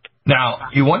 Now,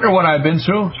 you wonder what I've been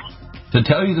through? To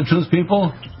tell you the truth,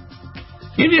 people,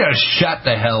 you need to shut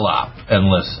the hell up and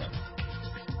listen.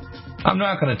 I'm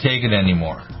not going to take it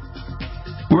anymore.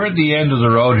 We're at the end of the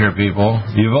road here, people.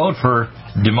 You vote for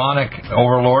demonic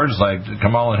overlords like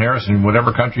Kamala Harris in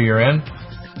whatever country you're in.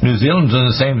 New Zealand's doing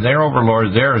the same. Their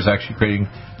overlord there is actually creating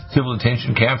civil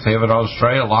detention camps. They have it in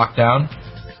Australia, lockdown.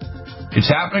 It's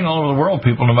happening all over the world,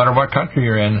 people, no matter what country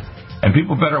you're in. And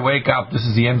people better wake up. This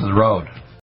is the end of the road.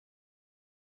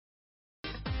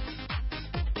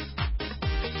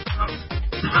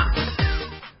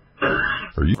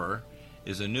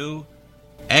 Is a new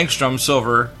angstrom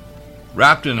silver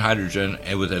wrapped in hydrogen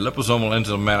and with a liposomal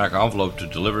enzymatic envelope to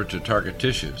deliver to target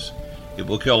tissues. It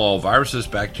will kill all viruses,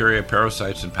 bacteria,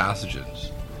 parasites, and pathogens.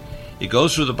 It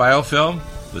goes through the biofilm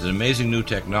with an amazing new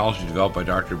technology developed by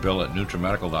Dr. Bill at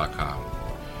NutriMedical.com.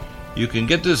 You can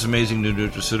get this amazing new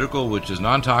nutraceutical, which is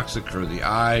non-toxic for the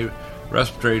eye,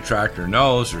 respiratory tract, or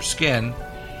nose, or skin,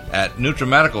 at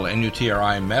NutriMedical,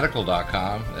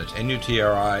 NutriMedical.com. That's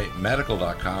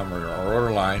NutriMedical.com, or our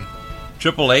order line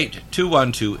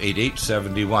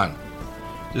 888-212-8871.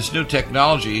 This new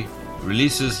technology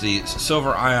releases the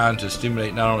silver ion to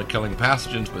stimulate not only killing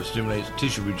pathogens, but stimulates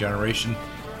tissue regeneration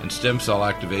and stem cell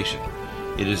activation.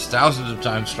 It is thousands of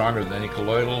times stronger than any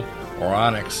colloidal or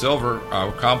onyx silver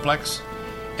complex,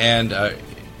 and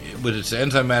with its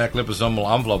enzymatic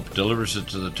liposomal envelope, delivers it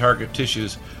to the target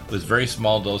tissues with very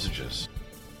small dosages.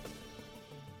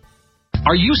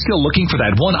 Are you still looking for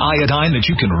that one iodine that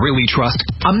you can really trust?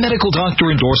 A medical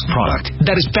doctor-endorsed product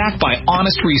that is backed by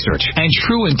honest research and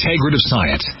true integrative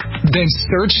science? Then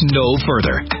search no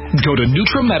further. Go to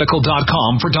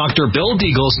NutriMedical.com for Dr. Bill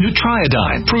Deagle's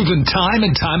Nutriodine, proven time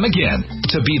and time again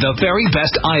to be the very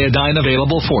best iodine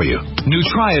available for you.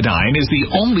 Nutriodine is the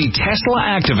only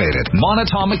Tesla-activated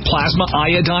monatomic plasma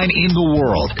iodine in the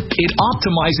world. It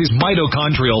optimizes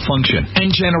mitochondrial function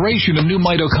and generation of new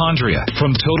mitochondria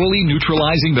from totally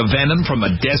neutralizing the venom from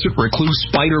a desert recluse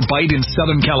spider bite in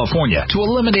Southern California to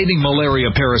eliminating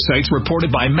malaria parasites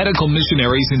reported by medical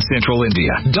missionaries in Central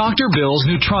India. Dr. Bill's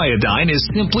Nutriodine is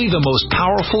simply the most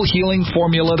powerful healing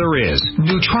formula there is.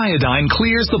 Nutriodine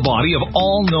clears the body of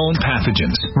all known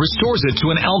pathogens, restores it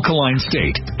to an alkaline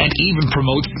state, and even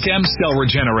promotes stem cell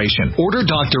regeneration. Order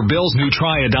Dr. Bill's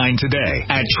Nutriodine today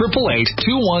at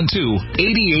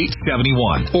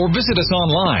 888-212-8871 or visit us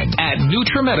online at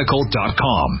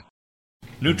NutriMedical.com.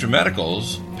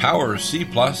 NutriMedical's Power C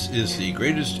Plus is the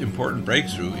greatest important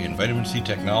breakthrough in vitamin C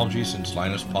technology since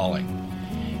Linus Pauling.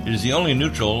 It is the only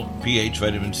neutral pH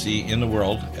vitamin C in the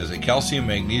world as a calcium,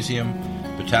 magnesium,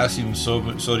 potassium,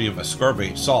 sodium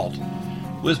ascorbate salt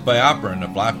with BioPerine, a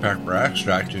black pepper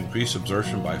extract, to increase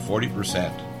absorption by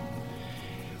 40%.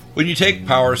 When you take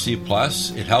Power C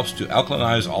Plus, it helps to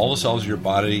alkalinize all the cells of your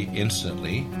body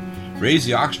instantly, raise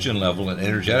the oxygen level and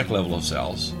energetic level of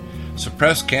cells,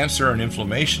 suppress cancer and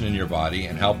inflammation in your body,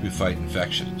 and help you fight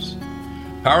infections.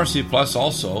 Power C Plus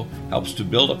also helps to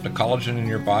build up the collagen in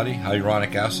your body,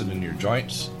 hyaluronic acid in your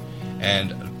joints,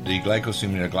 and the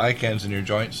glycosaminoglycans in your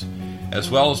joints, as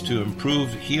well as to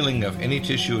improve healing of any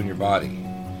tissue in your body.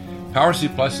 Power C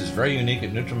Plus is very unique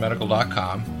at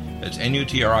NutriMedical.com. That's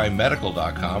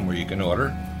NutriMedical.com, where you can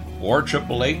order, or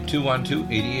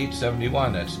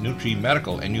 888-212-8871. That's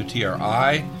NutriMedical,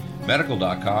 NUTRI,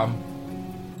 medical.com.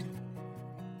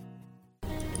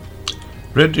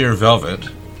 Red Deer Velvet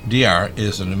DR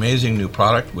is an amazing new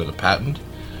product with a patent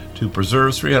to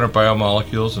preserve 300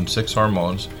 biomolecules and 6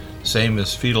 hormones, same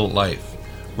as fetal life,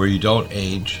 where you don't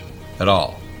age at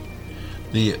all.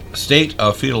 The state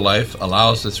of fetal life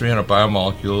allows the 300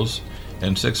 biomolecules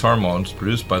and 6 hormones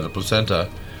produced by the placenta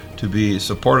to be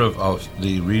supportive of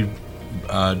the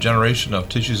regeneration of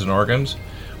tissues and organs,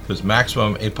 with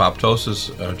maximum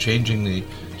apoptosis, changing the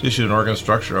tissue and organ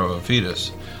structure of a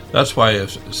fetus. That's why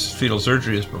if fetal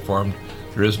surgery is performed,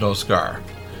 there is no scar.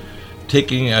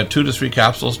 Taking 2 to 3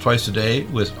 capsules twice a day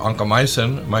with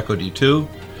oncomycin, myco-D2,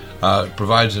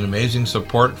 provides an amazing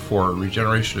support for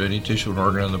regeneration of any tissue and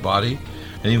organ in the body,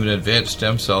 and even advanced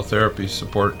stem cell therapy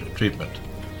support treatment.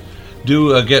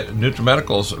 Do get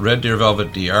NutriMedical's Red Deer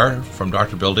Velvet DR from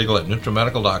Dr. Bill Deagle at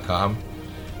NutriMedical.com,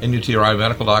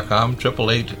 NUTRIMedical.com,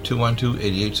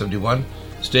 888-212-8871.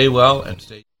 Stay well and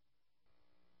stay...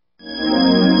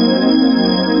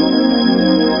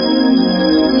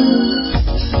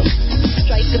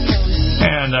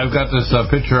 And I've got this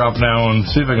picture up now, and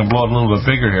see if I can blow it a little bit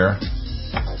bigger here.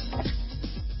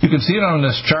 You can see it on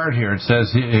this chart here.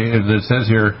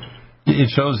 It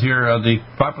shows here the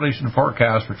population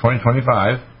forecast for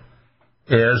 2025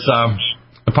 is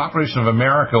the population of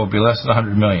America will be less than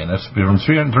 100 million. That's from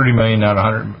 330 million now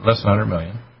to less than 100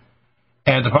 million.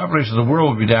 And the population of the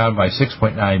world will be down by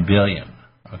 6.9 billion.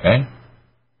 Okay?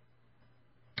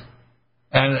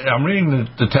 And I'm reading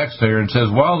the text here. It says,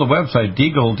 while the website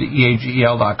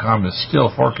DEAGEL.com is still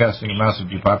forecasting a massive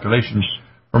depopulation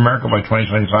for America by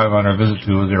 2025, on our visit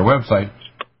to their website,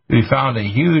 we found a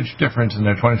huge difference in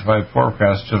their 2025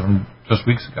 forecast just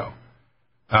weeks ago.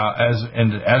 As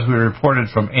we reported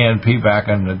from ANP back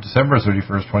on December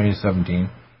 31st, 2017,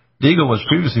 Deagle was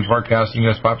previously forecasting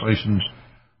U.S. population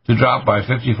to drop by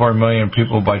 54 million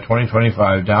people by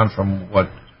 2025, down from what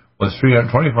was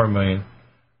 324 million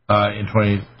in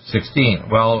 2016.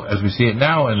 Well, as we see it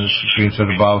now in the screenshot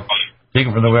above,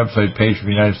 taken from the website page for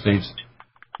the United States,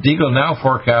 Deagle now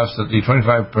forecasts that the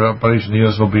 25 population of the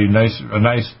U.S. will be a nice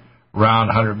round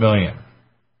 100 million,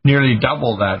 nearly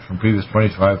double that from previous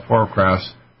 25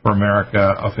 forecasts for America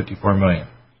of 54 million.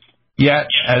 Yet,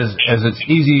 as it's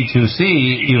easy to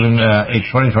see, even a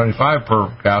 2025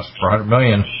 forecast for 100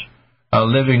 million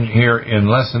living here in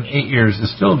less than 8 years is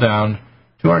still down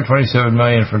 227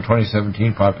 million from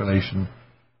 2017 population.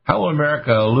 How will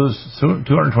America lose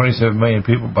 227 million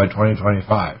people by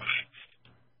 2025?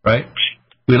 Right?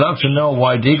 We'd love to know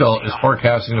why Deagle is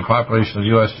forecasting the population of the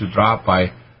U.S. to drop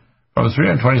by from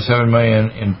 327 million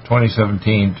in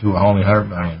 2017 to only 100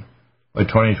 million by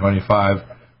 2025,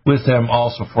 with them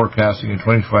also forecasting a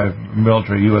 25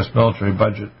 U.S. military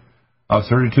budget of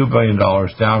 $32 billion,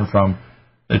 down from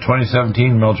the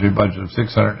 2017 military budget of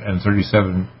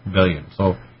 $637 billion.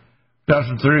 So down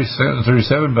from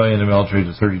 $37 billion in the military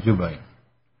to $32 billion.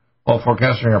 While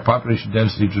forecasting our population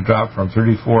density to drop from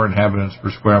 34 inhabitants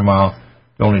per square mile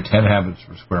to only 10 inhabitants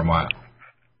per square mile.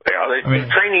 Yeah, they're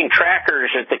training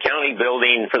trackers at the county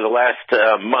building for the last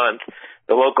month.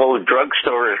 The local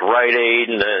drugstores, Rite Aid,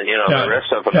 and the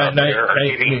rest of them out there are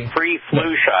giving free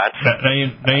flu shots.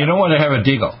 Now you know why they have a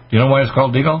Deagle. Do you know why it's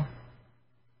called Deagle?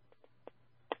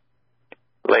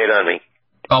 Lay it on me.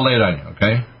 I'll lay it on you,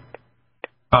 okay?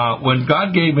 When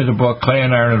God gave me the book, Clay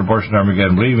and Iron and Abortion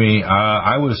Armageddon, believe me,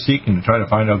 I was seeking to try to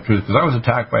find out truth, because I was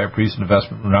attacked by a priest in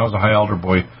investment when I was a high altar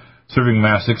boy, serving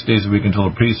Mass 6 days a week until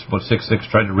a priest, about 6'6",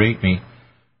 tried to rape me,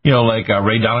 like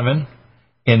Ray Donovan,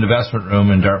 in the vestment room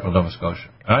in Dartmouth, Nova Scotia.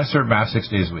 And I served Mass 6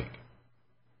 days a week.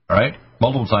 All right?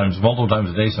 Multiple times a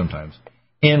day sometimes.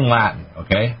 In Latin,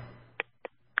 okay?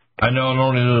 I not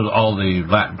only knew all the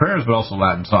Latin prayers, but also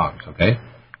Latin songs, okay?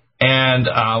 And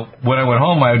when I went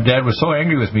home, my dad was so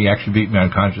angry with me, he actually beat me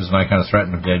unconscious, and I kind of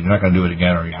threatened him, Dad, you're not going to do it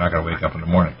again, or you're not going to wake up in the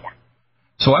morning.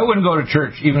 So I wouldn't go to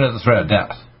church, even at the threat of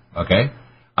death, okay?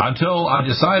 Until I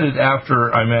decided,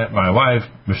 after I met my wife,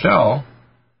 Michelle,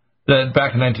 that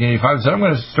back in 1985, I said, I'm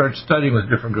going to start studying with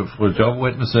different groups, with Jehovah's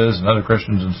Witnesses and other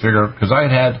Christians, and figure out, because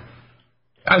I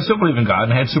still believe in God,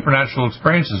 and I had supernatural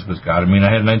experiences with God. I mean, I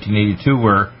had 1982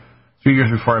 where 3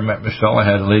 years before I met Michelle, I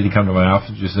had a lady come to my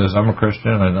office. She says, I'm a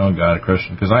Christian. And I know God, a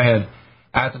Christian. Because I had,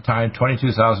 at the time,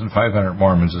 22,500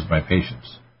 Mormons as my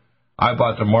patients. I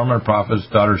bought the Mormon prophet's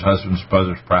daughter's husband's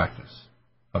brother's practice.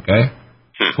 Okay?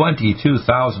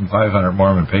 22,500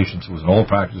 Mormon patients. It was an old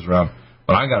practice around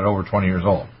when I got over 20 years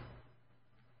old.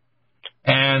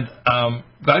 And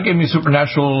God gave me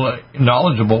supernatural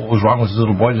knowledge of what was wrong with his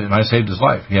little boy, and I saved his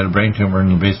life. He had a brain tumor in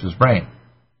the base of his brain.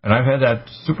 And I've had that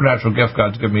supernatural gift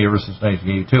God's given me ever since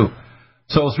 1982.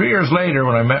 So 3 years later,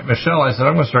 when I met Michelle, I said,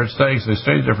 I'm going to start studying. So I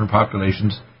studied different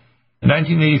populations. In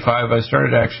 1985, I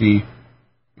started actually,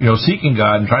 seeking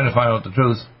God and trying to find out the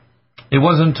truth. It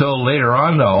wasn't until later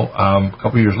on, though, a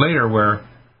couple of years later, where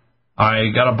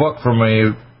I got a book from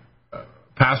a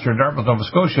pastor in Dartmouth, Nova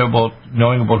Scotia, about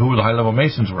knowing about who the high-level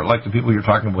Masons were, like the people you're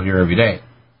talking about here every day.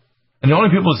 And the only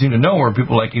people that seemed to know were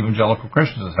people like evangelical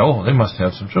Christians. I said, oh, they must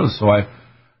have some truth. So I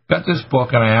got this book,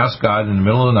 and I asked God in the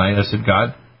middle of the night, I said,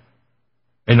 God,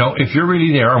 if you're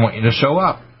really there, I want you to show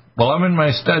up. Well, I'm in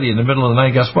my study in the middle of the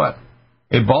night. Guess what?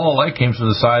 A ball of light came to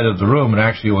the side of the room, and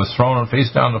actually was thrown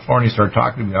face down on the floor, and he started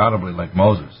talking to me audibly like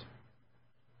Moses.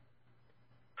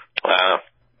 Wow.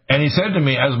 And he said to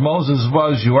me, as Moses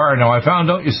was, you are. Now, I found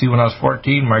out, you see, when I was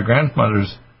 14, my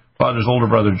grandmother's father's older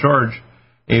brother, George,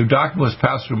 a document was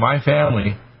passed through my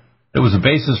family that was the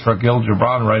basis for Gil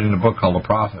Gibran writing a book called The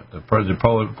Prophet, the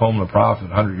poem The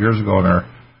Prophet, 100 years ago in our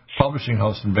publishing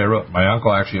house in Beirut. My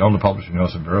uncle actually owned the publishing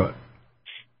house in Beirut.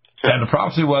 And the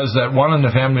prophecy was that one in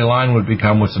the family line would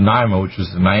become Naima, which is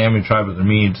the Niami tribe of the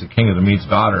Medes, the king of the Medes'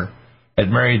 daughter, had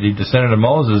married the descendant of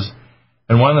Moses,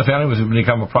 and one in the family was going to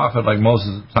become a prophet like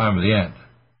Moses at the time of the end.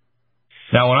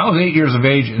 Now, when I was 8 years of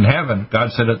age in heaven, God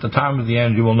said, at the time of the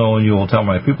end, you will know and you will tell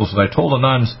my people. So I told the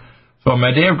nuns, so on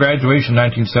my day of graduation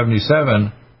in 1977,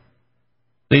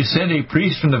 they sent a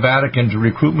priest from the Vatican to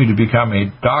recruit me to become a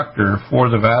doctor for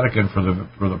the Vatican, for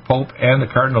the Pope and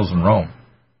the cardinals in Rome.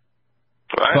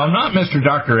 Right. So I'm not Mr.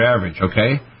 Dr. Average,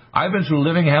 okay? I've been through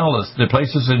living hell. The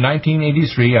place is in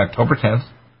 1983, October 10th.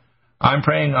 I'm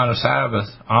praying on a Sabbath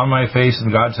on my face,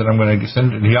 and God said, I'm going to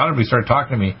send, and he audibly started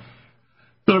talking to me.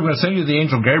 So I'm going to send you the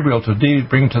angel Gabriel to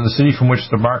bring to the city from which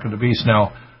the mark of the beast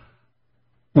now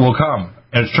will come.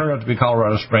 And it's turned out to be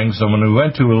Colorado Springs. So when we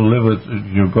went to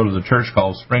go to the church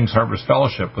called Springs Harvest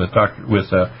Fellowship with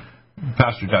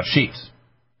Pastor Dutch Sheets.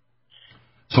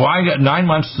 So I got 9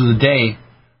 months to the day.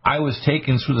 I was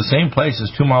taken through the same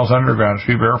places, 2 miles underground,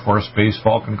 Shreve Air Force Base,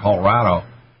 Falcon, Colorado,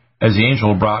 as the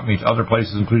angel brought me to other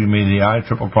places, including me the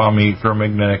IEEE,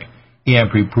 ferromagnetic,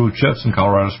 EMP-approved chips in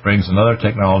Colorado Springs and other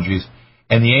technologies.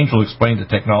 And the angel explained the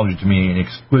technology to me in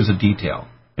exquisite detail.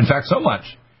 In fact, so much,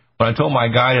 when I told my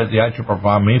guy at the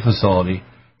IEEE facility,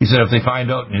 he said, if they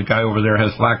find out the guy over there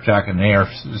has blackjack and an AR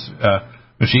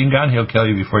machine gun, he'll kill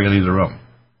you before you leave the room.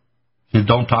 He said,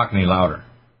 don't talk any louder.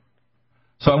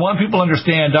 So I want people to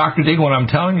understand, Dr. Diggle, when I'm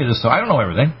telling you this, so I don't know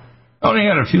everything. I only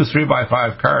had a few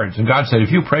 3x5 cards. And God said,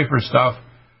 if you pray for stuff,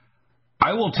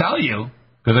 I will tell you,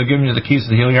 because I've given you the keys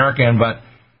to the healing arcane, but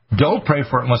don't pray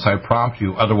for it unless I prompt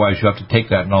you. Otherwise, you have to take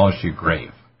that knowledge to your grave.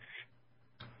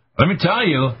 Let me tell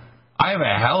you, I have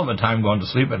a hell of a time going to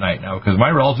sleep at night now because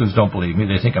my relatives don't believe me.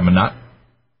 They think I'm a nut.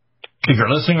 If you're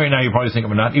listening right now, you probably think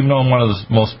I'm a nut, even though I'm one of the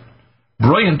most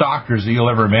brilliant doctors that you'll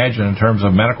ever imagine in terms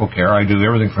of medical care. I do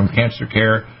everything from cancer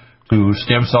care to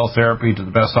stem cell therapy to the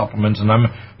best supplements, and I'm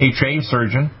a trained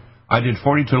surgeon. I did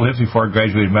 42 lives before I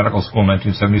graduated medical school in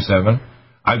 1977.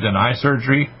 I've done eye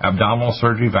surgery, abdominal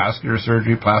surgery, vascular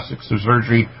surgery, plastic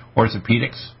surgery,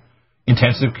 orthopedics,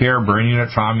 intensive care, burn unit,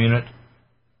 trauma unit,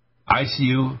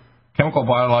 ICU, chemical,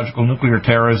 biological, nuclear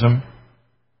terrorism.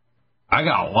 I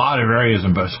got a lot of areas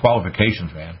and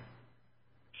qualifications, man.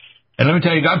 And let me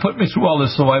tell you, God put me through all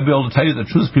this so I'd be able to tell you the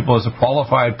truth, people, as a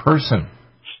qualified person.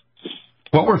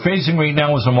 What we're facing right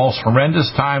now is the most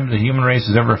horrendous time the human race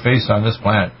has ever faced on this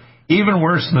planet, even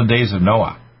worse than the days of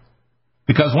Noah.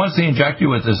 Because once they inject you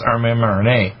with this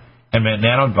mRNA and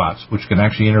nanobots, which can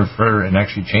actually interfere and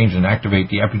actually change and activate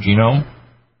the epigenome,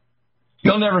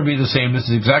 you'll never be the same. This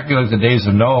is exactly like the days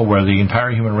of Noah, where the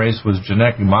entire human race was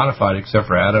genetically modified, except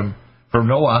for Adam. For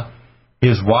Noah,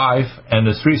 his wife, and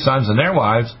his 3 sons and their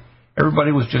wives,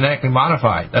 everybody was genetically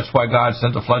modified. That's why God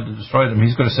sent a flood to destroy them.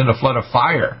 He's going to send a flood of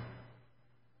fire.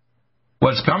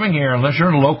 What's coming here, unless you're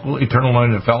in a local Eternal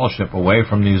Anointed Fellowship away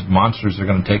from these monsters, they're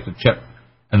going to take the chip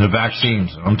and the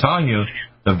vaccines. And I'm telling you,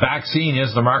 the vaccine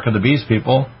is the mark of the beast,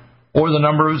 people, or the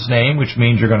number of his name, which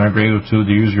means you're going to agree to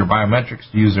use your biometrics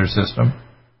to use their system.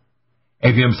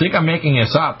 If you think I'm making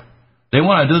this up, they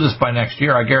want to do this by next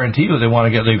year. I guarantee you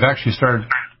they've actually started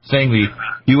saying the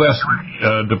U.S.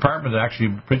 Department that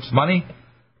actually prints money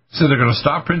So they're going to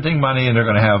stop printing money and they're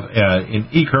going to have an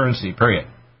e-currency, period.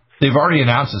 They've already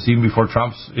announced this even before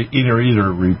Trump's either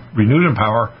renewed in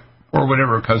power or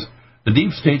whatever, because the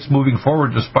deep state's moving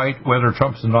forward despite whether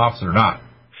Trump's in office or not.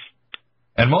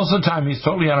 And most of the time he's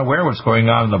totally unaware what's going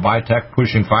on in the biotech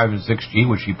pushing 5 and 6G,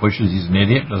 which he pushes. He's an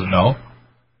idiot, doesn't know.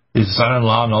 His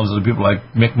son-in-law knows other people like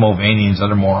Mick Mulvaney and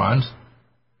other morons.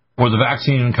 Or the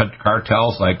vaccine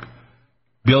cartels like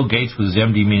Bill Gates with his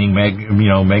MD meaning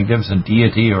magnificent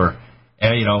deity, or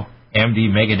MD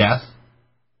Megadeth.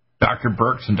 Dr.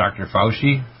 Birx and Dr.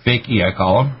 Fauci, fakey I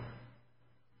call them.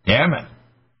 Damn it.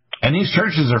 And these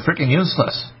churches are freaking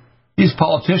useless. These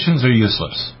politicians are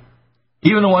useless.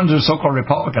 Even the ones that are so-called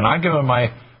Republican. I gave them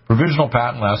my provisional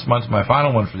patent last month, my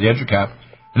final one for the EduCap,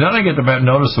 and then I get the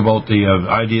notice about the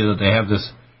idea that they have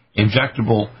this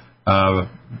injectable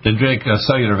dendritic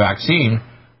cellular vaccine.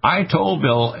 I told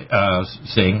Bill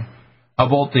Singh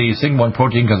about the Sing-1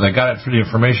 protein because I got it through the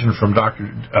information from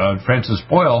Dr. Francis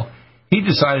Boyle. He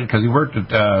decided, because he worked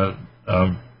at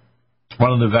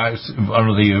one of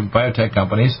the biotech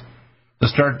companies, to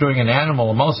start doing an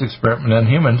animal, a mouse experiment on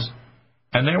humans,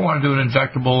 and they want to do an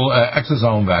injectable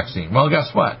exosome vaccine. Well, guess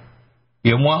what?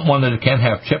 You want one that can't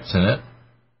have chips in it,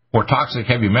 or toxic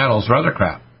heavy metals, or other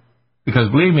crap. Because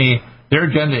believe me, their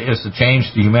agenda is to change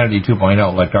to humanity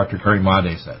 2.0, like Dr. Carey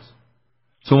Madej says.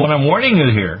 So when I'm warning you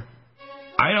here,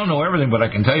 I don't know everything, but I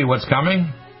can tell you what's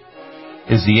coming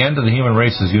is the end of the human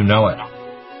race as you know it.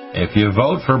 If you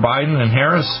vote for Biden and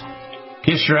Harris,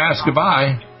 kiss your ass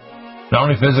goodbye, not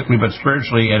only physically but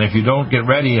spiritually, and if you don't get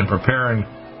ready and prepare and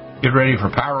get ready for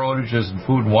power outages and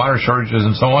food and water shortages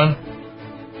and so on,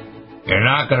 you're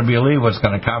not going to believe what's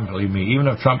going to come, believe me. Even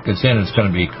if Trump gets in, it's going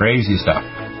to be crazy stuff.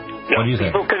 What do you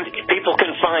think? People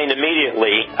can find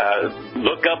immediately,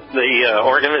 look up the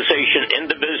organization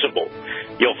Indivisible.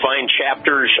 You'll find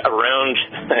chapters around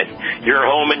your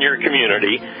home and your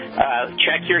community.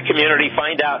 Check your community,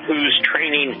 find out who's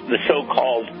training the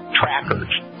so-called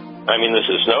trackers. I mean, this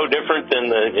is no different than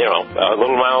the,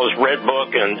 Little Miles Red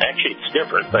Book, and actually it's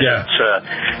different, but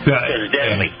it's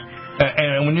deadly.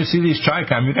 And when you see these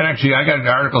Chi-Com, you can actually, I got an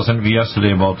article sent to me yesterday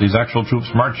about these actual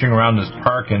troops marching around this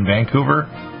park in Vancouver,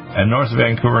 and north of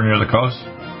Vancouver near the coast.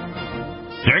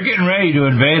 They're getting ready to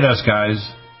invade us, guys,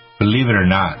 believe it or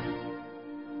not.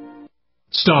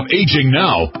 Stop aging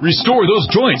now. Restore those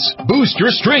joints. Boost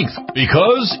your strength.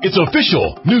 Because it's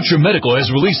official. NutriMedical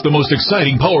has released the most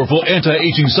exciting, powerful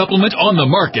anti-aging supplement on the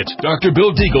market. Dr.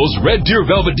 Bill Deagle's Red Deer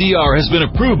Velvet DR has been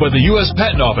approved by the U.S.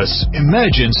 Patent Office.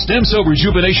 Imagine stem cell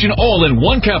rejuvenation all in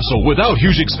one capsule without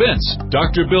huge expense.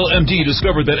 Dr. Bill MD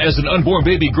discovered that as an unborn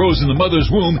baby grows in the mother's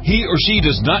womb, he or she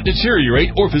does not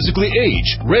deteriorate or physically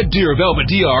age. Red Deer Velvet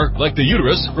DR, like the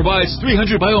uterus, provides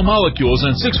 300 biomolecules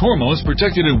and 6 hormones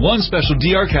protected in one special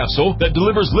DR capsule that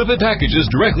delivers lipid packages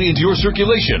directly into your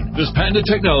circulation. This patented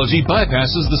technology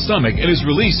bypasses the stomach and is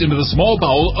released into the small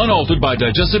bowel unaltered by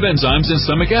digestive enzymes and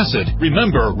stomach acid.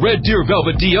 Remember, Red Deer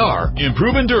Velvet DR.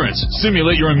 Improve endurance,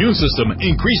 stimulate your immune system,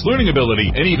 increase learning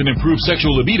ability, and even improve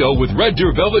sexual libido with Red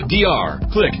Deer Velvet DR.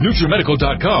 Click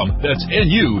NutriMedical.com, that's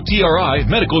NUTRI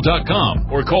medical.com,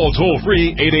 or call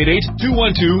toll-free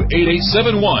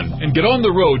 888-212-8871 and get on the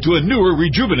road to a newer,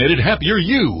 rejuvenated, happier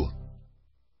you.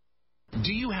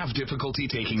 Do you have difficulty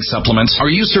taking supplements? Are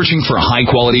you searching for a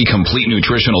high-quality, complete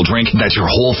nutritional drink that your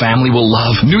whole family will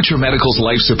love? NutriMedical's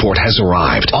Life Support has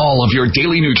arrived. All of your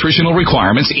daily nutritional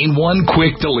requirements in one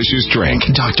quick, delicious drink.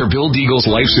 Dr. Bill Deagle's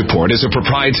Life Support is a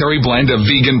proprietary blend of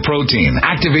vegan protein,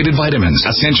 activated vitamins,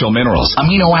 essential minerals,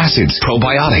 amino acids,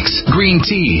 probiotics, green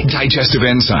tea, digestive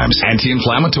enzymes,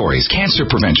 anti-inflammatories, cancer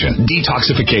prevention,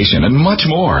 detoxification, and much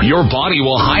more. Your body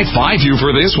will high-five you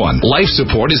for this one. Life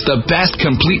Support is the best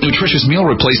complete nutritious meal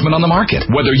replacement on the market.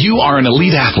 Whether you are an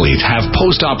elite athlete, have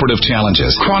post-operative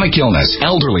challenges, chronic illness,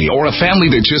 elderly, or a family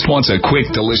that just wants a quick,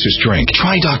 delicious drink,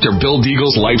 try Dr. Bill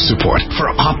Deagle's Life Support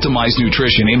for optimized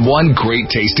nutrition in one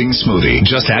great-tasting smoothie.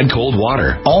 Just add cold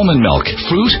water, almond milk,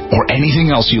 fruit, or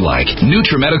anything else you like.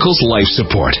 NutriMedical's Life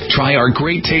Support. Try our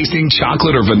great-tasting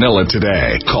chocolate or vanilla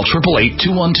today. Call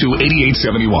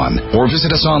 888-212-8871 or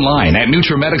visit us online at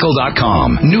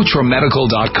NutriMedical.com.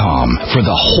 NutriMedical.com for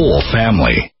the whole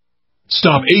family.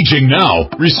 Stop aging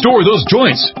now. Restore those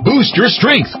joints. Boost your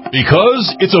strength.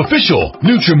 Because it's official.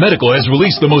 NutriMedical has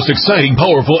released the most exciting,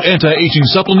 powerful anti-aging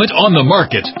supplement on the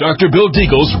market. Dr. Bill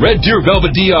Deagle's Red Deer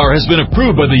Velvet DR has been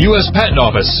approved by the U.S. Patent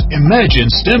Office. Imagine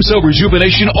stem cell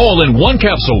rejuvenation all in one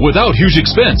capsule without huge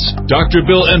expense. Dr.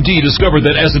 Bill MD discovered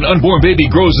that as an unborn baby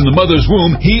grows in the mother's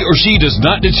womb, he or she does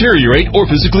not deteriorate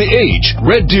or physically age.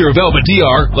 Red Deer Velvet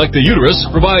DR, like the uterus,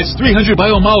 provides 300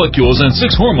 biomolecules and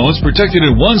 6 hormones protected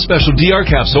in one special DR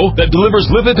capsule that delivers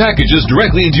lipid packages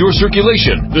directly into your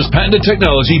circulation. This patented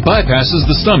technology bypasses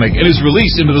the stomach and is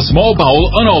released into the small bowel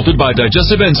unaltered by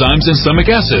digestive enzymes and stomach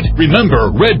acid.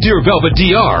 Remember, Red Deer Velvet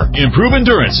DR. Improve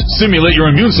endurance, stimulate your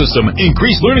immune system,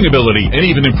 increase learning ability, and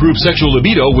even improve sexual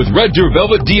libido with Red Deer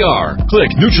Velvet DR.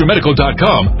 Click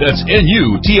NutriMedical.com, that's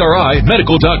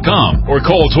NutriMedical.com, or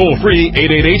call toll-free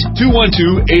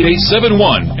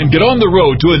 888-212-8871 and get on the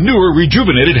road to a newer,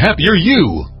 rejuvenated, happier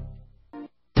you.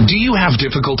 Do you have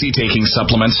difficulty taking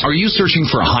supplements? Are you searching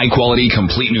for a high-quality,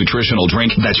 complete nutritional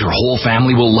drink that your whole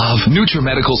family will love?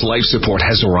 NutriMedical's Life Support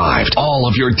has arrived. All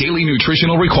of your daily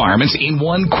nutritional requirements in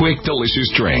one quick, delicious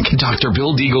drink. Dr.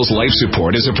 Bill Deagle's Life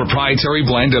Support is a proprietary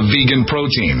blend of vegan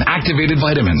protein, activated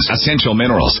vitamins, essential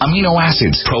minerals, amino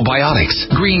acids, probiotics,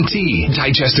 green tea,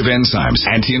 digestive enzymes,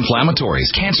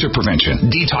 anti-inflammatories, cancer prevention,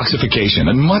 detoxification,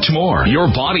 and much more. Your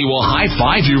body will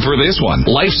high-five you for this one.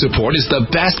 Life Support is the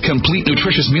best complete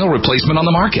nutritious meal replacement on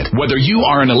the market. Whether you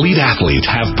are an elite athlete,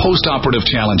 have post-operative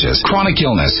challenges, chronic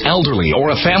illness, elderly,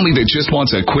 or a family that just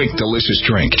wants a quick, delicious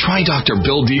drink, try Dr.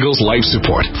 Bill Deagle's Life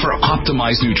Support for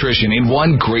optimized nutrition in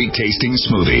one great tasting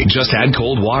smoothie. Just add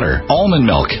cold water, almond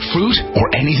milk, fruit, or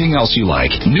anything else you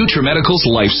like. NutriMedical's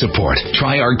Life Support.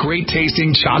 Try our great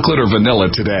tasting chocolate or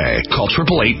vanilla today. Call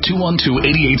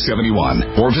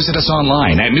 888-212-8871 or visit us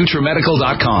online at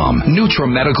NutriMedical.com.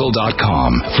 NutriMedical.com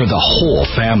for the whole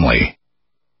family.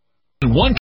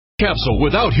 One capsule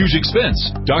without huge expense.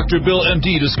 Dr. Bill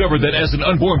MD discovered that as an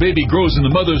unborn baby grows in the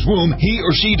mother's womb, he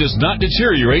or she does not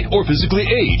deteriorate or physically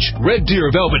age. Red Deer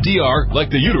Velvet DR,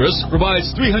 like the uterus, provides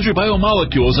 300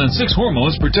 biomolecules and 6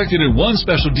 hormones protected in one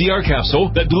special DR capsule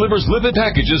that delivers lipid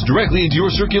packages directly into your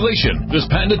circulation. This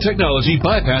patented technology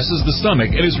bypasses the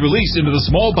stomach and is released into the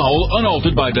small bowel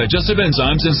unaltered by digestive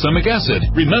enzymes and stomach acid.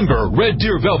 Remember, Red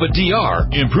Deer Velvet DR.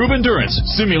 Improve endurance,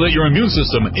 stimulate your immune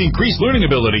system, increase learning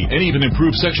ability, and even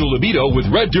improve sexual libido with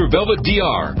Red Deer Velvet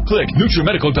DR. Click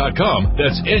NutriMedical.com,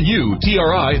 that's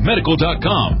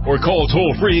NutriMedical.com, or call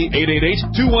toll-free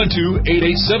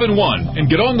 888-212-8871 and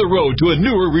get on the road to a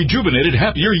newer, rejuvenated,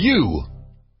 happier you.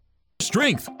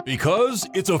 Strength, because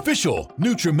it's official.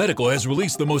 NutriMedical has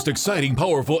released the most exciting,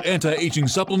 powerful anti-aging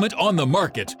supplement on the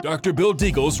market. Dr. Bill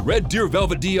Deagle's Red Deer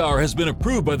Velvet DR has been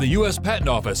approved by the U.S. Patent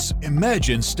Office.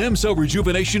 Imagine stem cell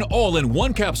rejuvenation all in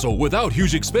one capsule without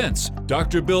huge expense.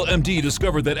 Dr. Bill MD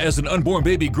discovered that as an unborn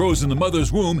baby grows in the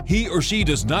mother's womb, he or she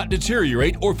does not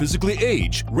deteriorate or physically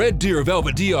age. Red Deer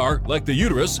Velvet DR, like the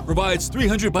uterus, provides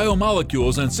 300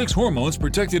 biomolecules and 6 hormones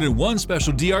protected in one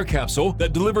special DR capsule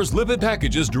that delivers lipid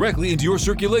packages directly into your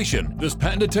circulation. This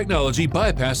patented technology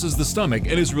bypasses the stomach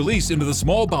and is released into the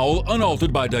small bowel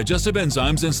unaltered by digestive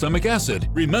enzymes and stomach acid.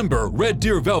 Remember, Red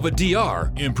Deer Velvet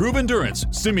DR. Improve endurance,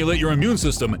 stimulate your immune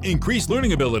system, increase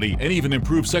learning ability, and even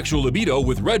improve sexual libido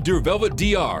with Red Deer Velvet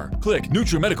DR. Click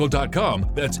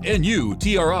NutriMedical.com, that's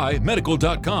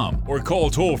NutriMedical.com, or call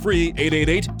toll-free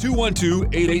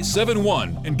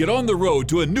 888-212-8871 and get on the road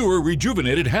to a newer,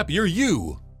 rejuvenated, happier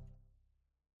you.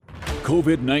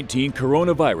 COVID-19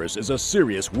 coronavirus is a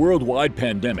serious worldwide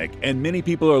pandemic, and many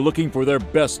people are looking for their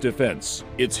best defense.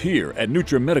 It's here at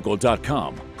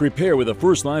NutriMedical.com. Prepare with a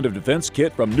first line of defense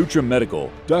kit from NutriMedical.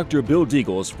 Dr. Bill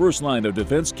Deagle's first line of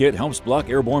defense kit helps block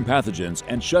airborne pathogens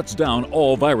and shuts down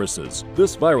all viruses.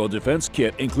 This viral defense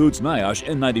kit includes NIOSH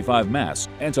N95 masks,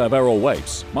 antiviral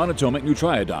wipes, monatomic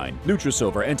nutriodine,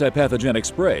 Nutrisilver antipathogenic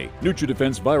spray,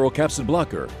 NutriDefense viral capsid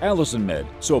blocker, Allison Med,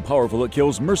 so powerful it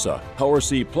kills MRSA, Power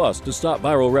C Plus to stop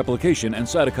viral replication and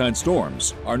cytokine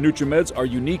storms. Our NutriMeds are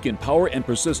unique in power and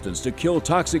persistence to kill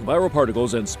toxic viral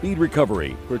particles and speed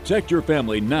recovery. Protect your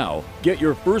family now. Get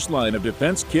your first line of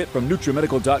defense kit from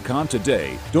NutriMedical.com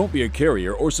today. Don't be a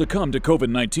carrier or succumb to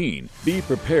COVID-19. Be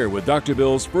prepared with Dr.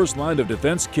 Bill's first line of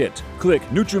defense kit. Click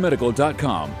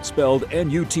NutriMedical.com, spelled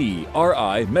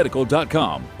N-U-T-R-I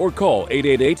Medical.com, or call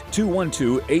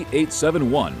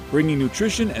 888-212-8871, bringing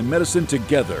nutrition and medicine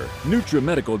together.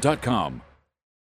 NutriMedical.com.